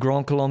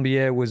 Grand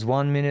Colombier was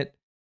 1 minute.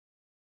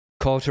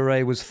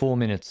 Cauterets was 4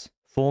 minutes.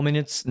 4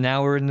 minutes,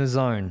 now we're in the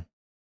zone.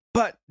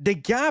 But the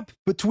gap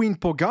between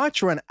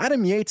Pogacar and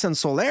Adam Yates and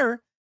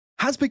Soler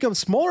has become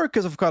smaller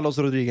because of Carlos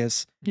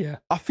Rodriguez. Yeah.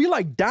 I feel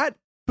like that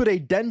put a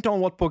dent on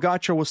what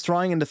Pogacar was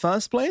trying in the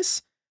first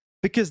place,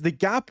 because the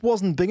gap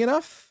wasn't big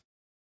enough,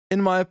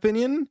 in my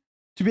opinion,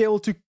 to be able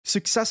to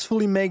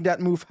successfully make that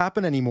move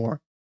happen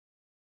anymore.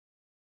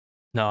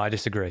 No, I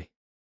disagree.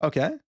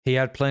 Okay. He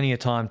had plenty of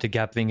time to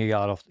gap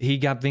Vingegaard off. He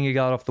gapped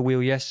Vingegaard off the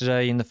wheel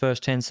yesterday in the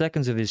first 10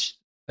 seconds of his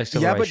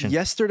acceleration. Yeah, but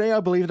yesterday I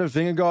believe that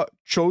Vingegaard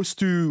chose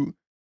to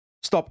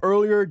stop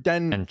earlier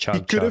than And he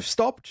could have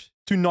stopped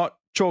to not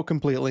choke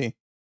completely.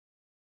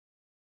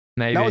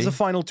 Maybe. That was the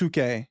final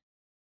 2K.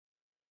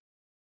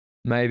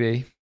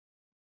 Maybe.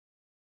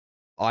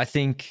 I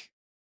think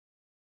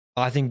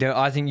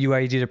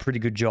UAE did a pretty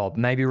good job.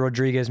 Maybe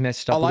Rodriguez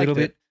messed up a little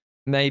bit.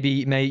 Maybe,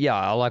 yeah,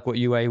 I like what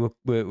UAE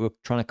were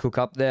trying to cook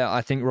up there.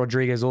 I think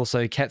Rodriguez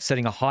also kept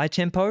setting a high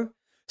tempo,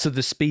 so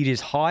the speed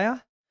is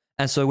higher.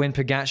 And so when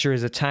Pogacar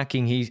is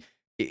attacking,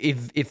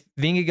 if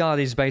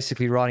Vingegaard is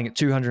basically riding at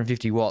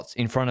 250 watts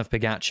in front of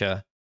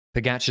Pogacar,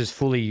 Pogacar's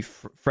fully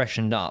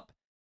freshened up.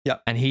 Yeah.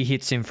 And he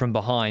hits him from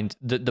behind.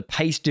 The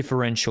pace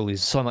differential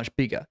is so much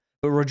bigger.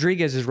 But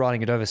Rodriguez is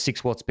riding at over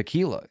 6 watts per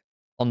kilo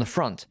on the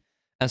front.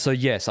 And so,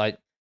 yes,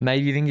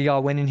 maybe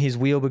Vingegaard went in his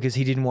wheel because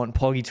he didn't want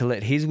Poggy to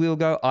let his wheel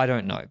go. I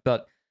don't know.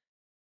 But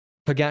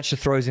Pogacar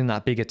throws in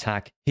that big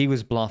attack. He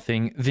was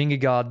bluffing.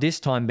 Vingegaard,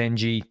 this time,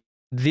 Benji,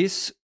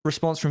 this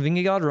response from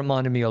Vingegaard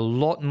reminded me a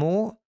lot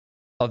more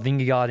of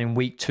Vingegaard in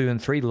week 2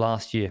 and 3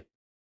 last year.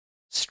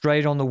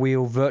 Straight on the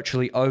wheel,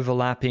 virtually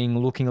overlapping,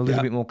 looking a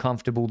little bit more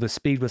comfortable. The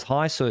speed was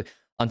high. So,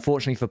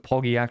 unfortunately for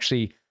Poggy,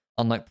 actually,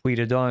 unlike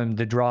Puigderdome,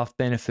 the draft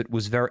benefit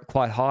was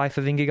quite high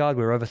for Vingegaard.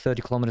 We're over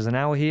 30 kilometers an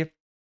hour here.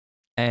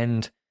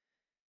 And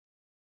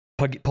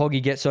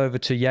Poggy gets over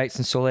to Yates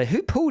and Soler.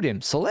 Who pulled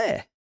him?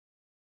 Soler.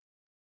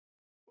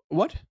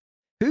 What?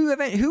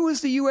 Who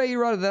was the UAE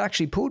rider that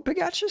actually pulled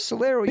Pogacar?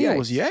 Soler or Yates? It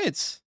was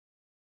Yates.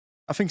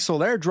 I think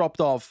Soler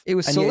dropped off. It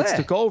was and Soler. Yates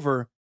took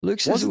over.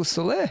 Luke says it was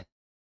Soler.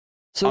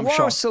 So I'm why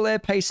shocked. was Soler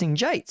pacing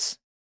Yates?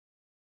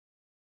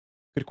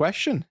 Good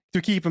question.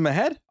 To keep him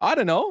ahead? I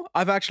don't know.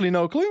 I've actually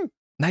no clue.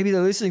 Maybe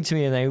they're listening to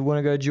me and they want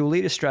to go dual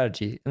leader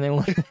strategy and they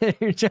want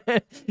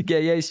to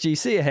get Yates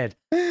GC ahead.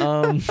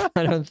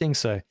 I don't think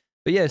so.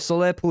 But yeah,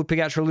 Soler pulled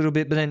Pogacar a little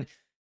bit, but then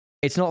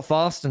it's not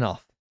fast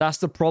enough. That's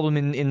the problem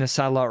in the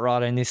satellite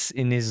rider in this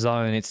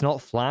zone. It's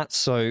not flat.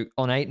 So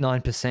on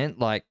 8-9%,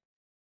 like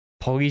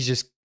Poggy's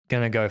just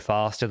going to go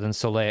faster than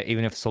Soler,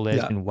 even if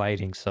Soler's been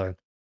waiting. So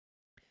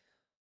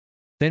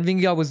then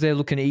Vingegaard was there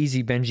looking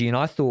easy, Benji, and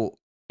I thought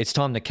it's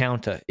time to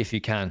counter if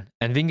you can.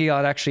 And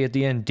Vingegaard actually at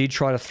the end did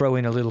try to throw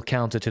in a little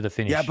counter to the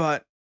finish. Yeah,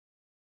 but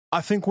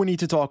I think we need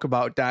to talk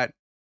about that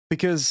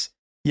because,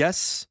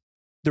 yes,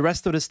 the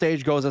rest of the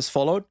stage goes as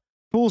followed.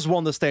 Pools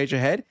won the stage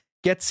ahead,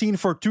 gets seen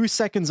for 2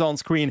 seconds on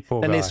screen,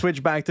 then they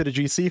switch back to the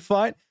GC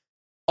fight.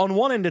 On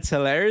one end, it's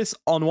hilarious.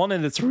 On one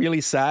end, it's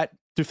really sad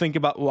to think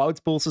about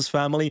Wout Poels'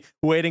 family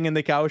waiting in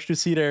the couch to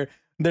see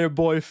their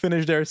boy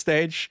finish their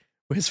stage,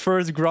 his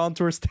first Grand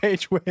Tour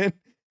stage win.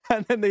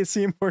 And then they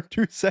see him for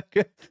 2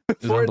 seconds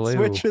before it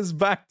switches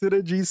back to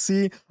the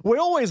GC. We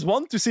always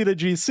want to see the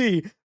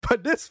GC,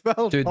 but this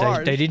felt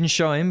hard. They didn't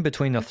show him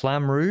between the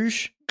Flamme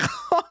Rouge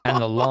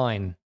and the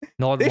line.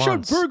 Not they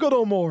once. Showed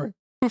Burgodo more,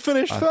 who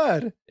finished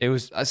third. It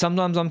was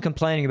sometimes I'm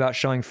complaining about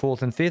showing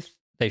fourth and fifth.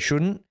 They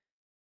shouldn't,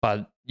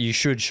 but you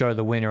should show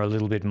the winner a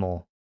little bit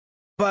more.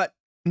 But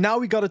now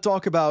we got to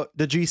talk about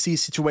the GC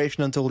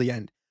situation until the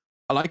end.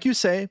 Like you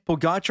say,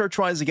 Pogacar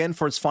tries again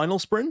for his final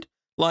sprint.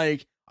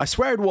 Like, I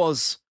swear it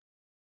was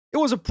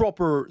a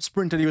proper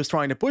sprint that he was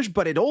trying to push,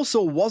 but it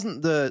also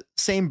wasn't the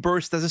same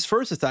burst as his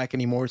first attack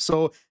anymore.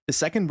 So the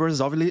second burst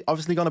is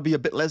obviously going to be a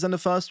bit less than the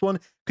first one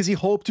because he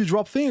hoped to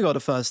drop Vingegaard the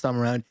first time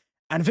around.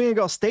 And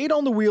Vingegaard stayed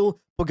on the wheel.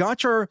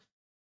 Pogacar,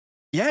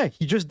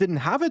 he just didn't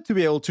have it to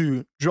be able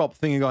to drop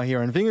Vingegaard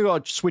here. And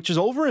Vingegaard switches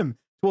over him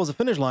towards the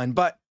finish line.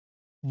 But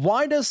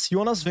why does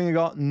Jonas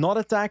Vingegaard not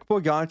attack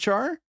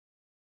Pogacar?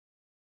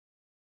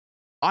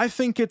 I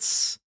think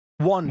it's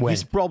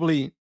he's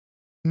probably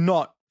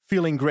not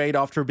feeling great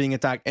after being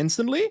attacked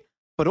instantly,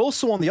 but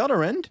also on the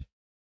other end,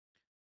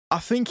 I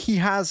think he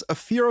has a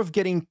fear of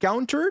getting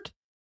countered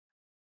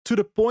to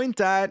the point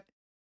that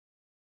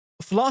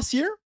last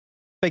year,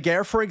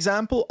 Péguerre, for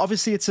example,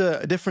 obviously it's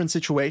a different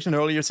situation, an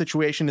earlier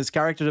situation is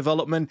character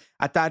development.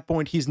 At that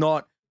point, he's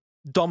not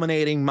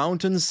dominating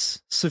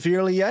mountains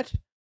severely yet.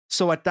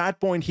 So at that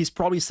point, he's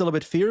probably still a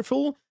bit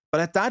fearful. But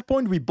at that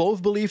point, we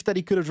both believed that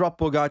he could have dropped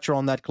Pogacar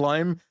on that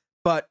climb,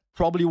 but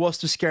probably was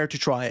too scared to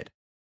try it.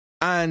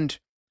 And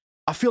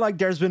I feel like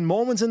there's been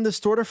moments in this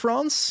Tour de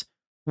France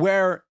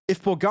where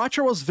if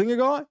Pogacar was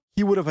Vingegaard,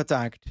 he would have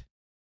attacked.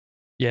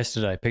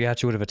 Yesterday,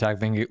 Pogacar would have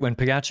attacked Vingegaard. When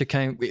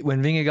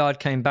Vingegaard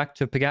came back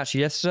to Pogacar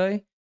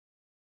yesterday,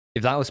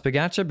 if that was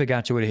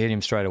Pogacar would have hit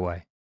him straight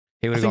away.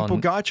 He would have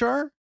gone.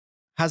 Pogacar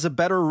has a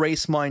better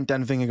race mind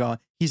than Vingegaard.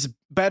 He's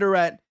better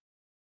at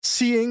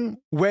seeing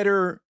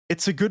whether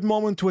it's a good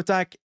moment to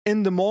attack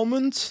in the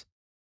moment,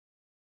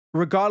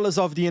 regardless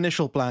of the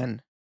initial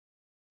plan.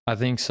 I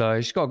think so.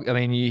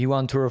 He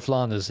won Tour of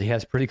Flanders. He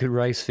has pretty good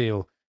race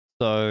feel.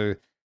 So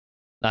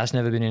that's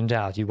never been in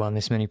doubt. You won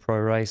this many pro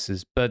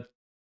races. But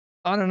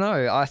I don't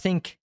know. I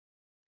think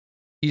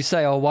you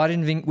say, why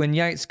didn't when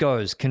Yates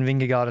goes, can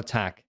Vingegaard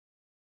attack?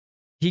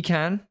 He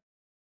can.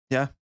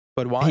 Yeah,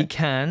 but why? He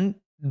can,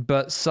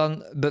 but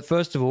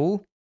first of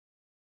all,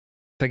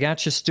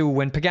 Pogacar still,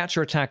 when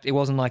Pogacar attacked, it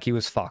wasn't like he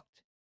was fucked.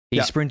 He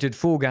sprinted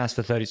full gas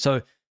for 30.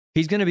 So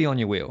he's going to be on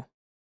your wheel.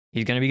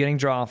 He's going to be getting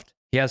drafted.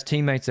 He has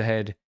teammates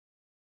ahead.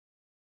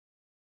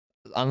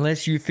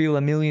 Unless you feel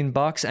 $1 million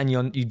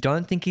and you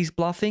don't think he's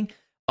bluffing,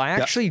 I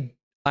actually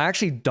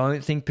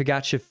don't think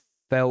Pogacar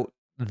felt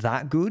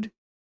that good.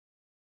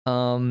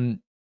 To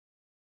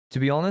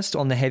be honest,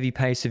 on the heavy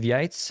pace of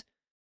Yates,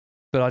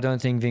 but I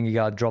don't think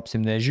Vingegaard drops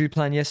him there.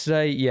 Juplan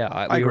yesterday,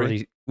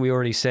 we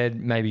already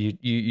said maybe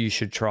you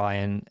should try,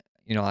 and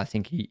I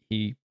think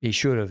he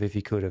should have if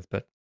he could have,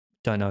 but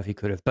don't know if he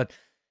could have. But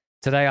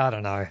today, I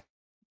don't know.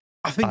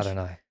 I don't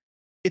know.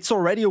 It's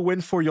already a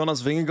win for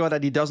Jonas Vingegaard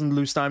that he doesn't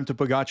lose time to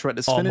Pogacar at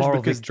this finish,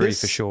 moral because victory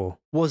this for sure.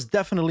 Was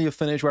definitely a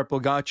finish where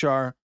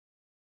Pogacar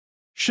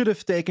should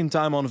have taken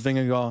time on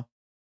Vingegaard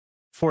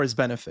for his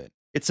benefit.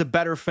 It's a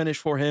better finish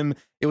for him.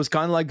 It was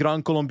kind of like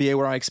Grand Colombier,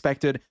 where I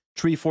expected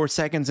 3-4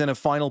 seconds in a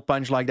final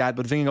punch like that,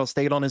 but Vingegaard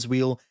stayed on his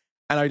wheel,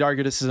 and I'd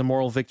argue this is a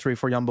moral victory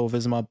for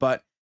Jumbo-Visma,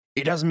 but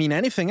it doesn't mean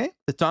anything, eh?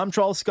 The time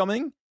trial's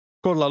coming,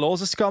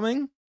 Cor-de-la-Loze is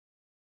coming.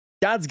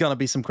 That's gonna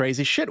be some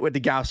crazy shit with the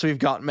gaps we've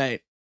got,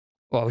 mate.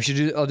 Well,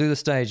 I'll do the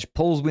stage.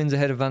 Pauls wins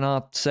ahead of Van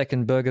Aert,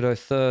 second, Burgodo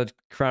third,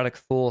 Craddock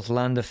fourth,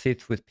 Landa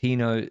fifth with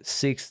Pinot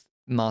sixth,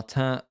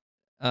 Martin,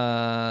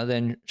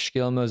 then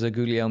Schkelmoser,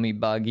 Guglielmi,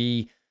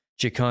 Barguil,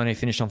 Ciccone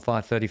finished on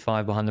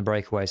 5:35 behind the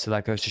breakaway, so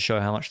that goes to show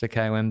how much the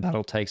KOM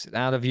battle takes it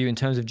out of you. In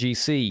terms of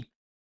GC,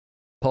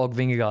 Pog,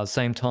 Vingegaard,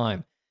 same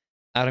time.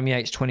 Adam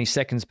Yates, 20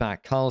 seconds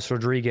back. Carlos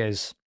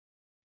Rodriguez,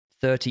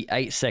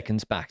 38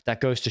 seconds back. That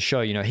goes to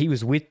show, he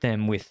was with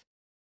them with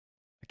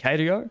a K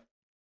to go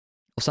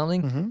or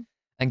something,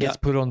 and gets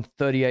put on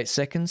 38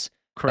 seconds.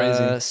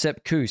 Crazy.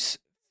 Sepp Kuss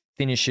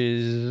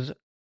finishes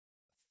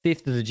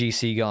fifth of the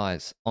GC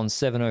guys on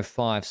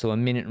 7:05, so a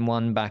minute and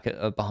one back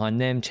behind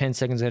them. 10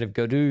 seconds ahead of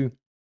Gaudu,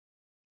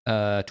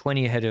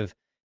 20 ahead of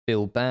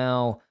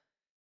Bilbao.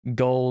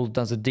 Gold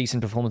does a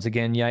decent performance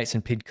again. Yates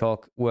and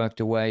Pidcock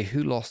worked away.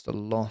 Who lost a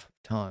lot of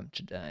time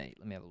today?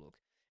 Let me have a look.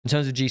 In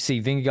terms of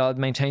GC, Vingegaard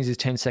maintains his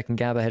 10-second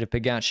gap ahead of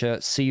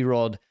Pogacar.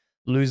 C-Rod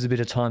loses a bit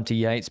of time to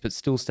Yates, but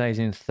still stays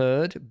in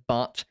third.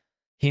 But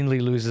Hindley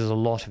loses a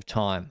lot of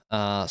time.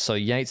 So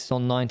Yates is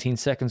on 19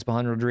 seconds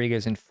behind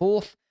Rodriguez in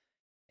fourth.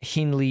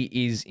 Hindley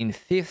is in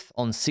fifth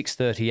on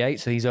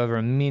 6:38, so he's over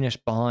a minute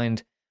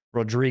behind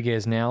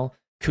Rodriguez now.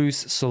 Kuss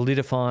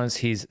solidifies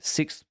his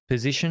sixth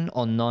position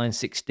on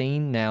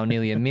 9:16, now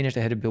nearly a minute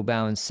ahead of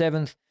Bilbao in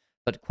seventh,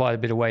 but quite a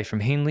bit away from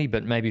Hindley,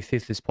 but maybe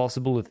fifth is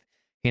possible if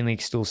Hindley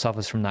still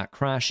suffers from that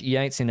crash.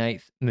 Yates in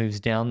eighth moves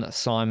down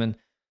Simon,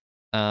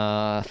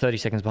 30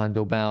 seconds behind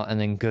Bilbao, and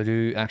then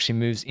Gaudu actually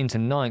moves into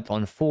ninth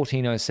on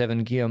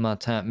 14:07. Guillaume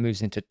Martin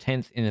moves into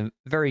 10th in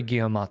a very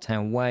Guillaume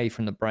Martin way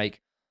from the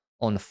break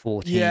on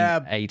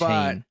 14:18.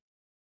 But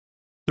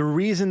the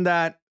reason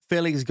that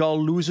Felix Gall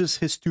loses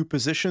his two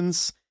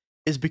positions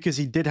is because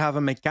he did have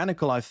a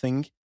mechanical, I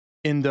think,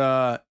 in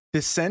the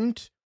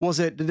descent. Was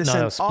it the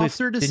descent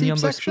after the steep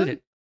section?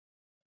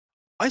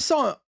 I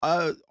saw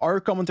our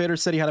commentator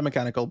said he had a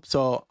mechanical,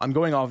 so I'm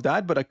going off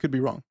that, but I could be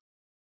wrong.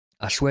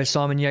 I swear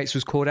Simon Yates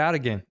was caught out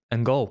again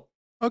and goal.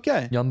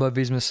 Okay.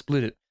 Jumbo-Visma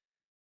split it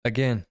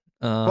again.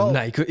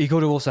 No, he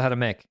could have also had a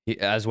mech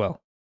as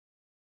well.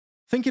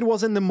 I think it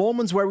was in the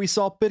moments where we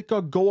saw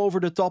Pidcock go over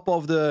the top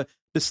of the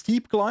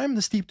steep climb,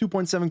 the steep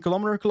 2.7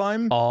 kilometer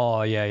climb.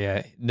 Oh,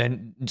 yeah.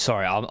 Then,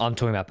 sorry, I'm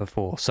talking about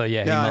before. So,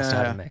 yeah, he must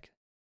have had a mech.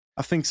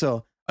 I think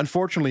so.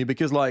 Unfortunately,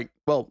 because, to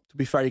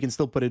be fair, you can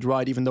still put it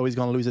right, even though he's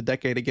going to lose a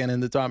decade again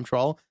in the time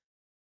trial.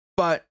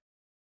 But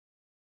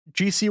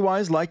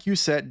GC-wise, like you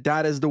said,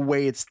 that is the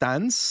way it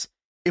stands.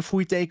 If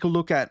we take a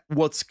look at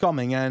what's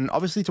coming, and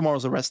obviously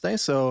tomorrow's a rest day,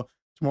 so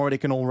tomorrow they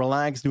can all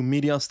relax, do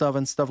media stuff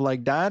and stuff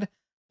like that.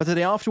 But the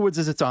day afterwards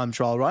is a time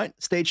trial, right?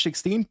 Stage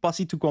 16,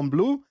 Passy to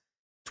Combloux,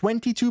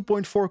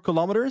 22.4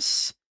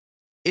 kilometers.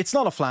 It's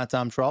not a flat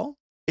time trial.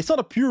 It's not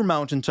a pure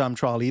mountain time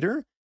trial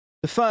either.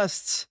 The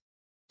first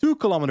 2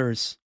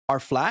 kilometers are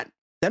flat.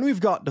 Then we've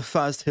got the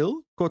first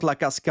hill, Côte la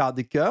Cascade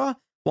de Coeur,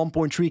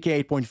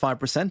 1.3K,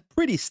 8.5%,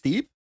 pretty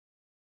steep.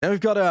 Then we've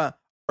got a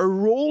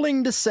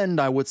rolling descent,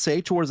 I would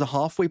say, towards the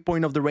halfway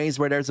point of the race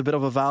where there's a bit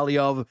of a valley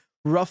of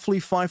roughly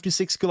 5 to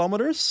 6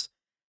 kilometers.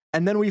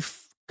 And then we've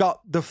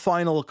got the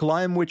final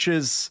climb, which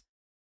is,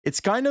 it's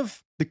kind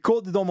of the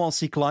Côte de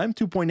Domancy climb,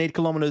 2.8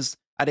 kilometers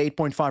at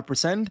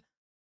 8.5%,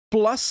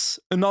 plus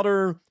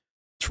another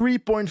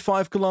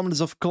 3.5 kilometers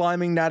of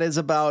climbing that is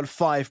about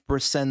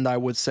 5%, I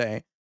would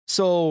say.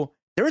 So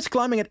there is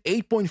climbing at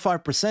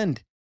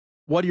 8.5%.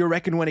 What do you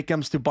reckon when it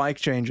comes to bike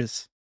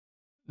changes?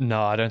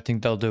 No, I don't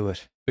think they'll do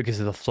it because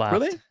of the flat.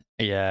 Really?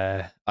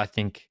 Yeah, I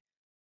think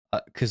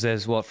because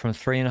there's from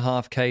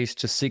 3.5Ks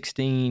to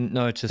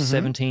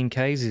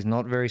 17Ks is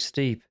not very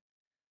steep.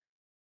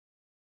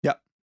 Yeah.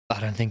 I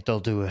don't think they'll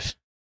do it.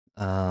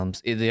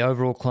 The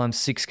overall climb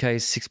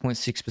 6Ks,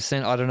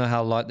 6.6%. I don't know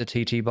how light the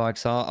TT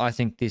bikes are. I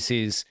think this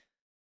is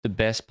the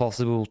best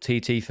possible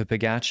TT for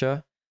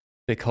Pogačar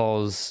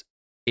because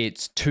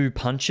it's 2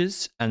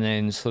 punches and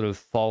then sort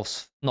of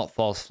not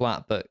false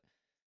flat, but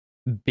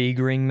big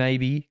ring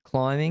maybe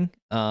climbing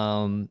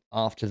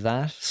after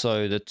that.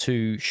 So the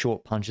 2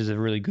 short punches are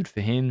really good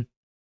for him.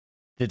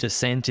 The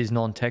descent is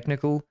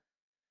non-technical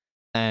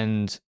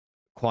and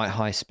quite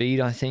high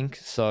speed, I think.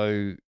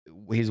 So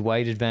his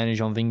weight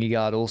advantage on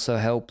Vingegaard also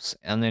helps.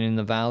 And then in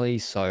the valley,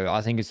 so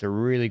I think it's a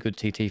really good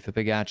TT for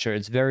Pogačar.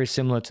 It's very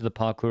similar to the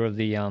parkour of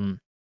the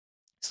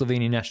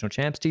Slovenian National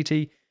Champs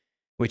TT,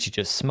 which he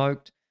just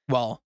smoked.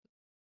 Well,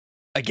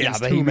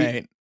 against who,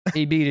 mate?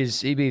 He beat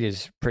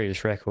his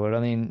previous record. I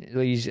mean,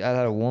 he's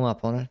had a warm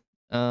up on it.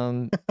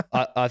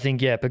 I think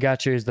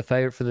Pogačar is the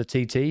favorite for the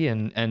TT,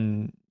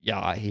 and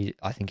I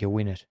think he'll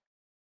win it.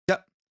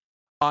 Yep,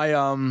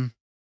 I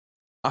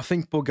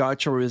think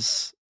Pogačar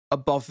is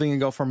above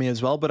Vingegaard for me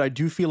as well. But I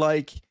do feel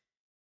like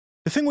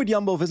the thing with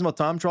Jumbo-Visma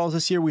time trials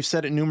this year, we've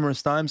said it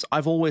numerous times.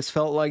 I've always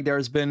felt like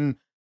there's been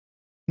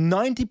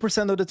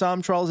 90% of the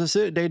time trials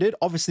they did,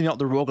 obviously not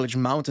the Roglic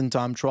Mountain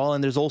time trial,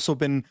 and there's also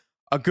been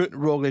a good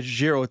Roglic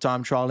Giro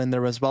time trial in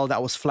there as well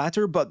that was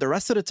flatter, but the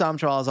rest of the time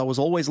trials I was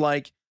always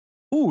like,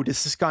 ooh,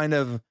 this is kind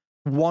of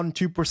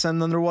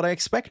 1-2% under what I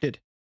expected.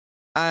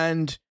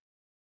 And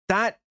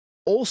that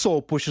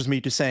also pushes me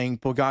to saying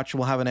Pogačar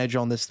will have an edge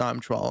on this time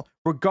trial.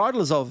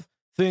 Regardless of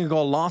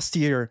Vingegaard last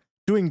year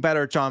doing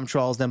better time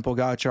trials than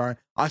Pogačar,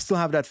 I still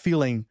have that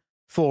feeling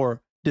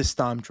for this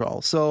time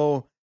trial.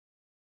 So,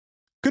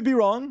 could be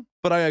wrong,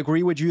 but I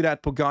agree with you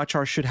that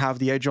Pogačar should have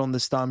the edge on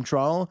this time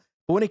trial.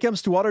 But when it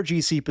comes to other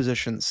GC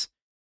positions,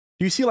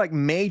 do you see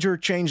major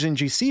change in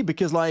GC?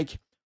 Because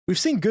we've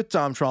seen good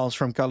time trials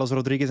from Carlos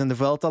Rodriguez in the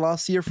Vuelta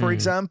last year, for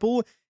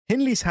example.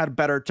 Hindley's had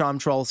better time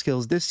trial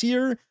skills this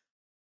year.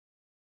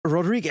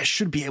 Rodriguez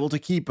should be able to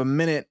keep a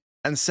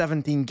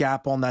 1:17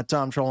 gap on that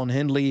time trial on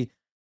Hindley,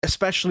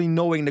 especially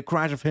knowing the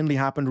crash of Hindley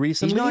happened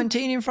recently. He's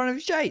 19 in front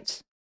of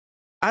Yates.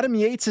 Adam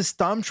Yates'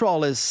 time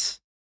trial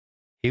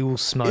he will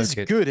smoke it.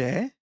 Is good,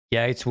 eh?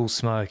 Yates will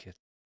smoke it.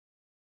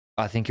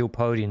 I think he'll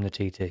podium the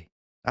TT.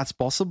 That's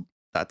possible.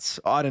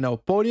 I don't know.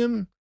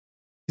 Podium,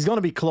 he's going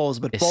to be close,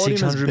 but it's podium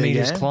 600 is big,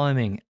 meters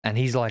climbing, and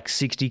he's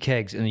 60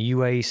 kegs, and the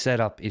UAE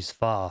setup is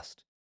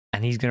fast.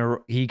 and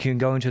he can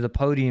go into the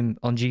podium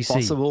on GC.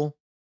 Possible.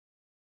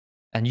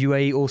 And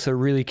UAE also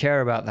really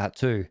care about that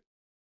too.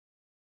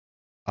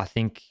 I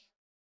think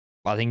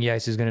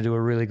Yates is going to do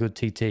a really good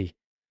TT.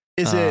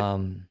 Is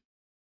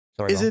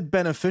it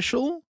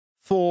beneficial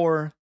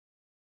for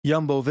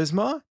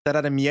Jumbo-Visma that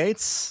Adam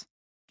Yates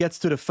gets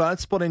to the third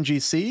spot in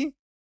GC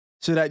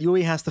so that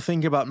UAE has to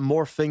think about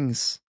more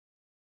things?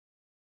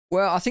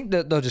 Well, I think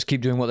that they'll just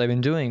keep doing what they've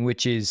been doing,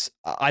 which is,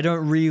 I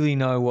don't really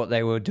know what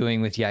they were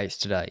doing with Yates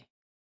today,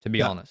 to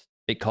be honest,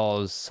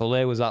 because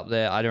Soler was up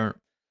there. I don't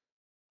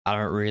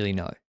really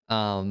know.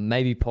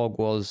 Maybe Pog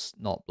was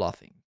not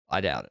bluffing.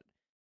 I doubt it.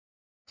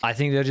 I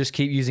think they'll just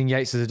keep using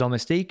Yates as a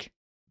domestique,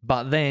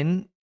 but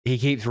then he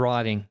keeps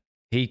riding.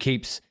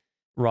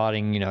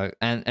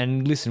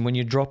 And listen, when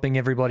you're dropping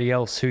everybody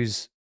else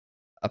who's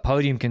a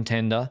podium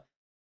contender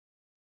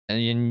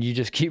and you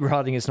just keep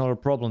riding, it's not a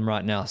problem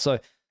right now. So,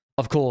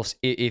 of course,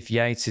 if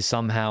Yates is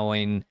somehow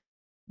in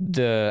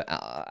the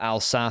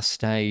Alsace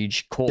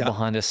stage, caught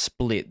behind a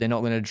split, they're not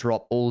going to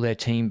drop all their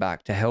team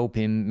back to help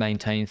him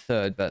maintain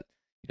third. But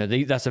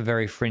that's a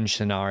very fringe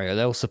scenario.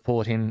 They'll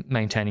support him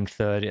maintaining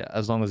third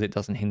as long as it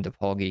doesn't hinder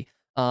Poggy.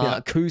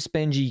 Koos,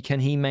 Benji, can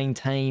he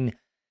maintain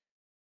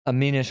a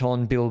minute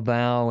on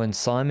Bilbao and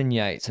Simon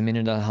Yates, a minute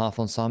and a half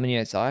on Simon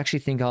Yates? I actually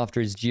think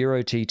after his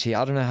Giro TT,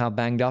 I don't know how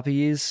banged up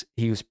he is.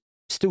 He was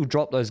still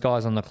dropped those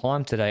guys on the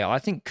climb today. I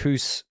think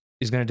Koos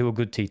is going to do a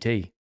good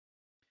TT.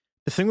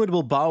 The thing with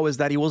Bilbao is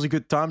that he was a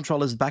good time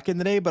trialist back in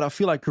the day, but I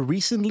feel like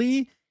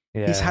recently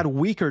he's had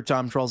weaker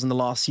time trials in the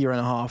last year and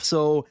a half.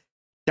 So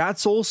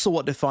that's also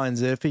what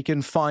defines it. If he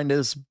can find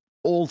his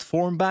old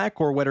form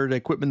back, or whether the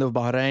equipment of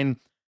Bahrain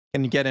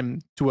can get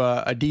him to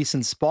a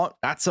decent spot,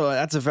 that's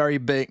a very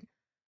big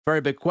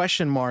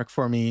question mark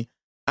for me.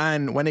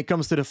 And when it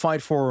comes to the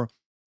fight for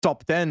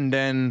top 10,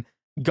 then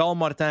Gal,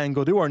 Martin, and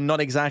Gaudu are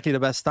not exactly the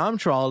best time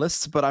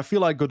trialists, but I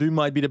feel like Gaudu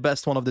might be the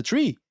best one of the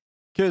three,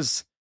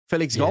 because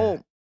Felix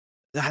Gal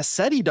has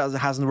said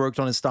hasn't worked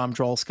on his time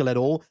trial skill at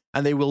all,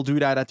 and they will do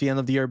that at the end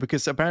of the year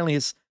because apparently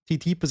his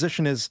TT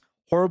position is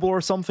horrible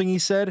or something, he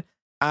said,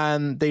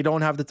 and they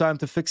don't have the time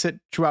to fix it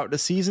throughout the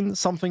season,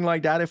 something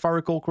like that, if I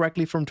recall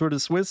correctly from Tour de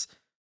Suisse.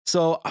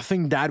 So I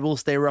think that will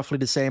stay roughly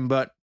the same,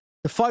 but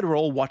the fight we're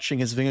all watching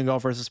is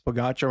Vingegaard versus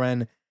Pogacar,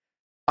 and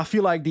I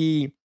feel like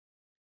it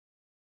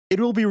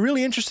will be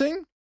really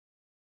interesting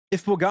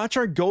if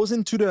Pogacar goes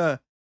into the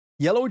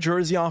yellow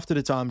jersey after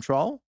the time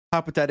trial,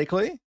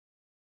 hypothetically,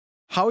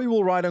 how he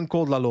will ride on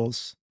Col de la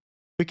Loze.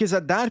 Because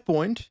at that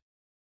point,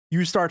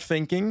 you start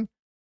thinking,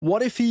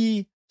 what if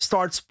he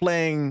starts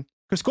playing?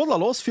 Because Col de la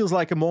Loze feels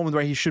like a moment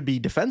where he should be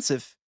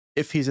defensive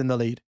if he's in the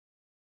lead.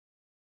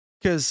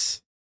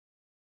 Because,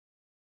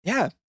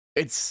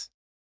 it's...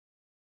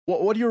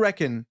 What do you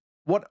reckon?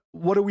 What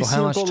do we see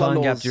on Col de la Loze? How much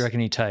time gap do you reckon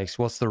he takes?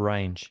 What's the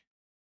range?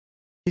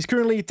 He's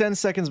currently 10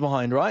 seconds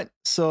behind, right?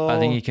 So I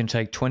think he can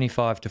take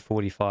 25 to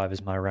 45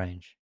 is my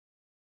range.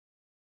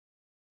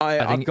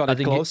 I've got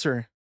it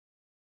closer.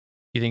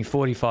 You think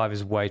 45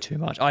 is way too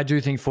much? I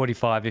do think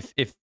 45.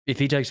 If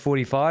he takes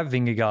 45,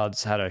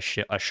 Vingegaard's had a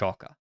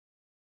shocker.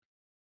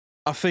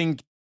 I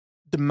think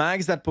the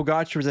max that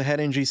Pogacar is ahead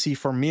in GC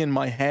for me in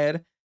my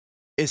head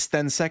is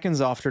 10 seconds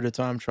after the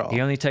time trial.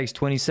 He only takes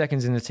 20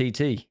 seconds in the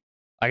TT.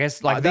 I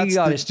guess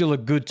Vingegaard is still a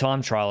good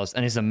time trialist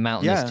and is a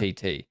mountainous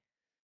TT.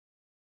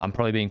 I'm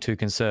probably being too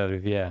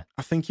conservative,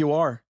 I think you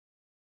are.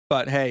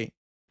 But hey,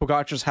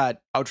 Pogacar's had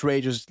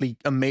outrageously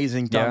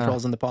amazing time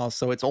trials in the past,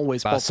 so it's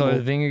always possible. So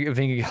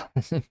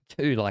Vingegaard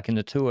too, like in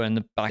the Tour and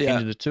the back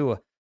end of the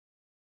Tour.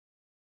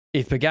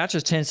 If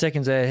Pogacar's 10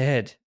 seconds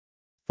ahead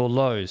for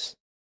Lowe's,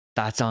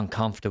 that's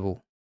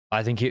uncomfortable.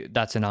 I think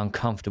that's an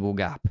uncomfortable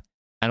gap.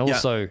 And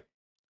also...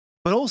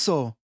 But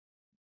also,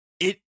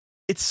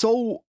 it's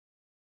so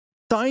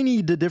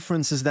tiny, the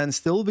differences then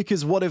still,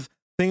 because what if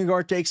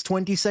Vingegaard takes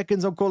 20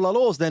 seconds on Col de la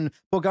Loze, then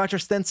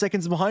Pogacar's 10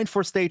 seconds behind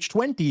for stage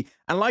 20.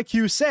 And like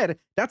you said,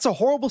 that's a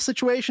horrible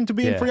situation to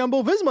be in for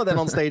Jumbo-Visma then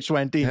on stage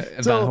 20. Van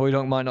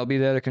Hooydonk might not be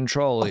there to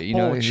control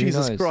it,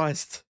 Jesus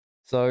Christ.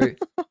 So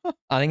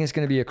I think it's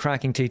going to be a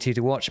cracking TT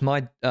to watch.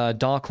 My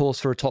dark horse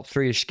for a top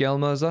 3 is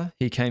Schelmoser.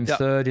 He came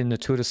third in the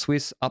Tour de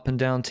Suisse up and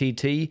down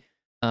TT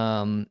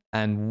and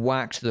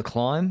whacked the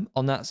climb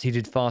on that. He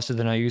did faster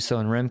than Ayuso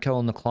and Remco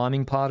on the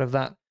climbing part of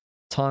that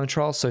time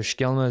trial. So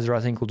Schelmoser,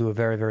 I think, will do a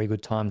very, very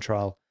good time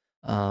trial.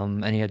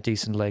 And he had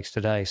decent legs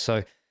today.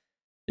 So,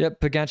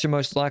 Pogacar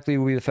most likely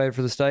will be the favourite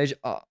for the stage.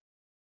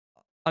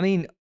 I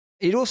mean,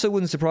 it also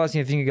wouldn't surprise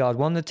me if Vingegaard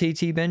won the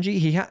TT,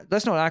 Benji.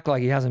 Let's not act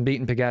like he hasn't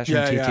beaten Pogacar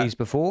in TTs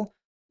before.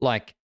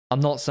 Like, I'm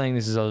not saying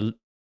this is a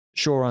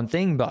sure-run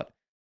thing, but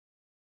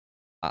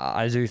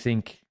I do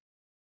think...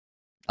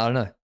 I don't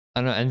know.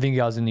 And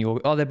Vingegaard's in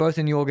the... they're both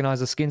in the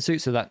organizer skin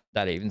suit, so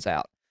that evens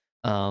out.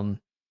 The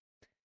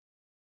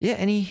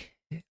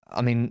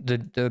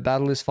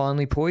battle is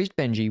finally poised,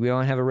 Benji. We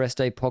won't have a rest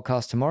day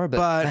podcast tomorrow,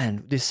 but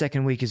man, this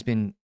second week has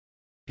been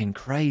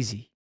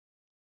crazy.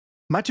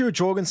 Mathieu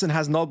Jorgensen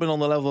has not been on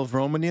the level of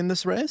Romani in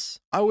this race,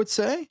 I would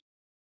say.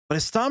 But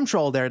his time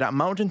trial there, that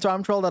mountain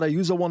time trial that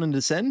Ayuso won in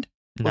descent,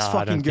 was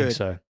fucking good. Think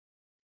so.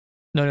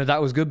 No,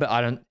 that was good, but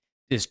I don't.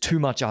 There's too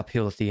much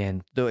uphill at the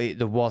end.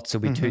 The Watts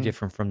will be too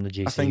different from the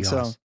GC. I think guys. so.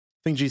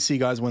 I think GC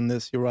guys win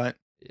this. You're right.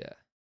 Yeah,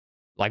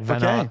 like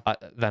Van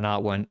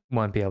Aert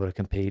won't be able to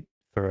compete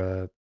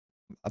for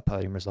a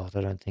podium result.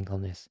 I don't think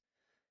on this.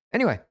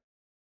 Anyway,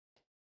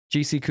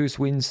 GC Kuss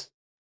wins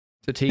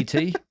for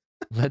TT.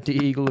 Let the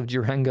Eagle of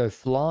Durango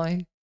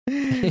fly.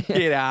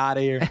 Get out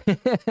of here.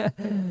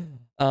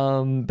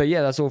 But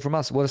yeah, that's all from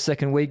us. What a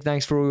second week.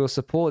 Thanks for all your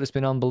support. It's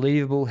been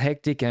unbelievable,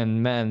 hectic,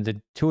 and man,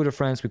 the Tour de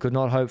France, we could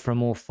not hope for a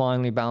more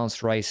finely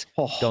balanced race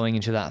going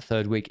into that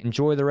third week.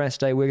 Enjoy the rest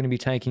day. We're going to be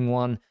taking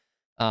one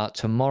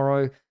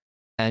tomorrow.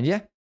 And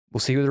yeah,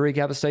 we'll see you with a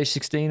recap of stage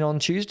 16 on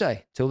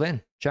Tuesday. Till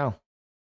then, ciao.